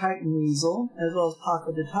 and Titan Weasel, as well as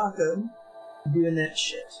Paco de Taco, doing that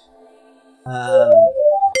shit.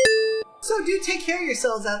 So do take care of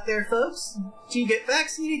yourselves out there, folks. Do get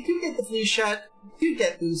vaccinated, do get the flu shot, do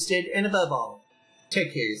get boosted, and above all,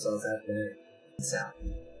 take care of yourselves out there. Peace out.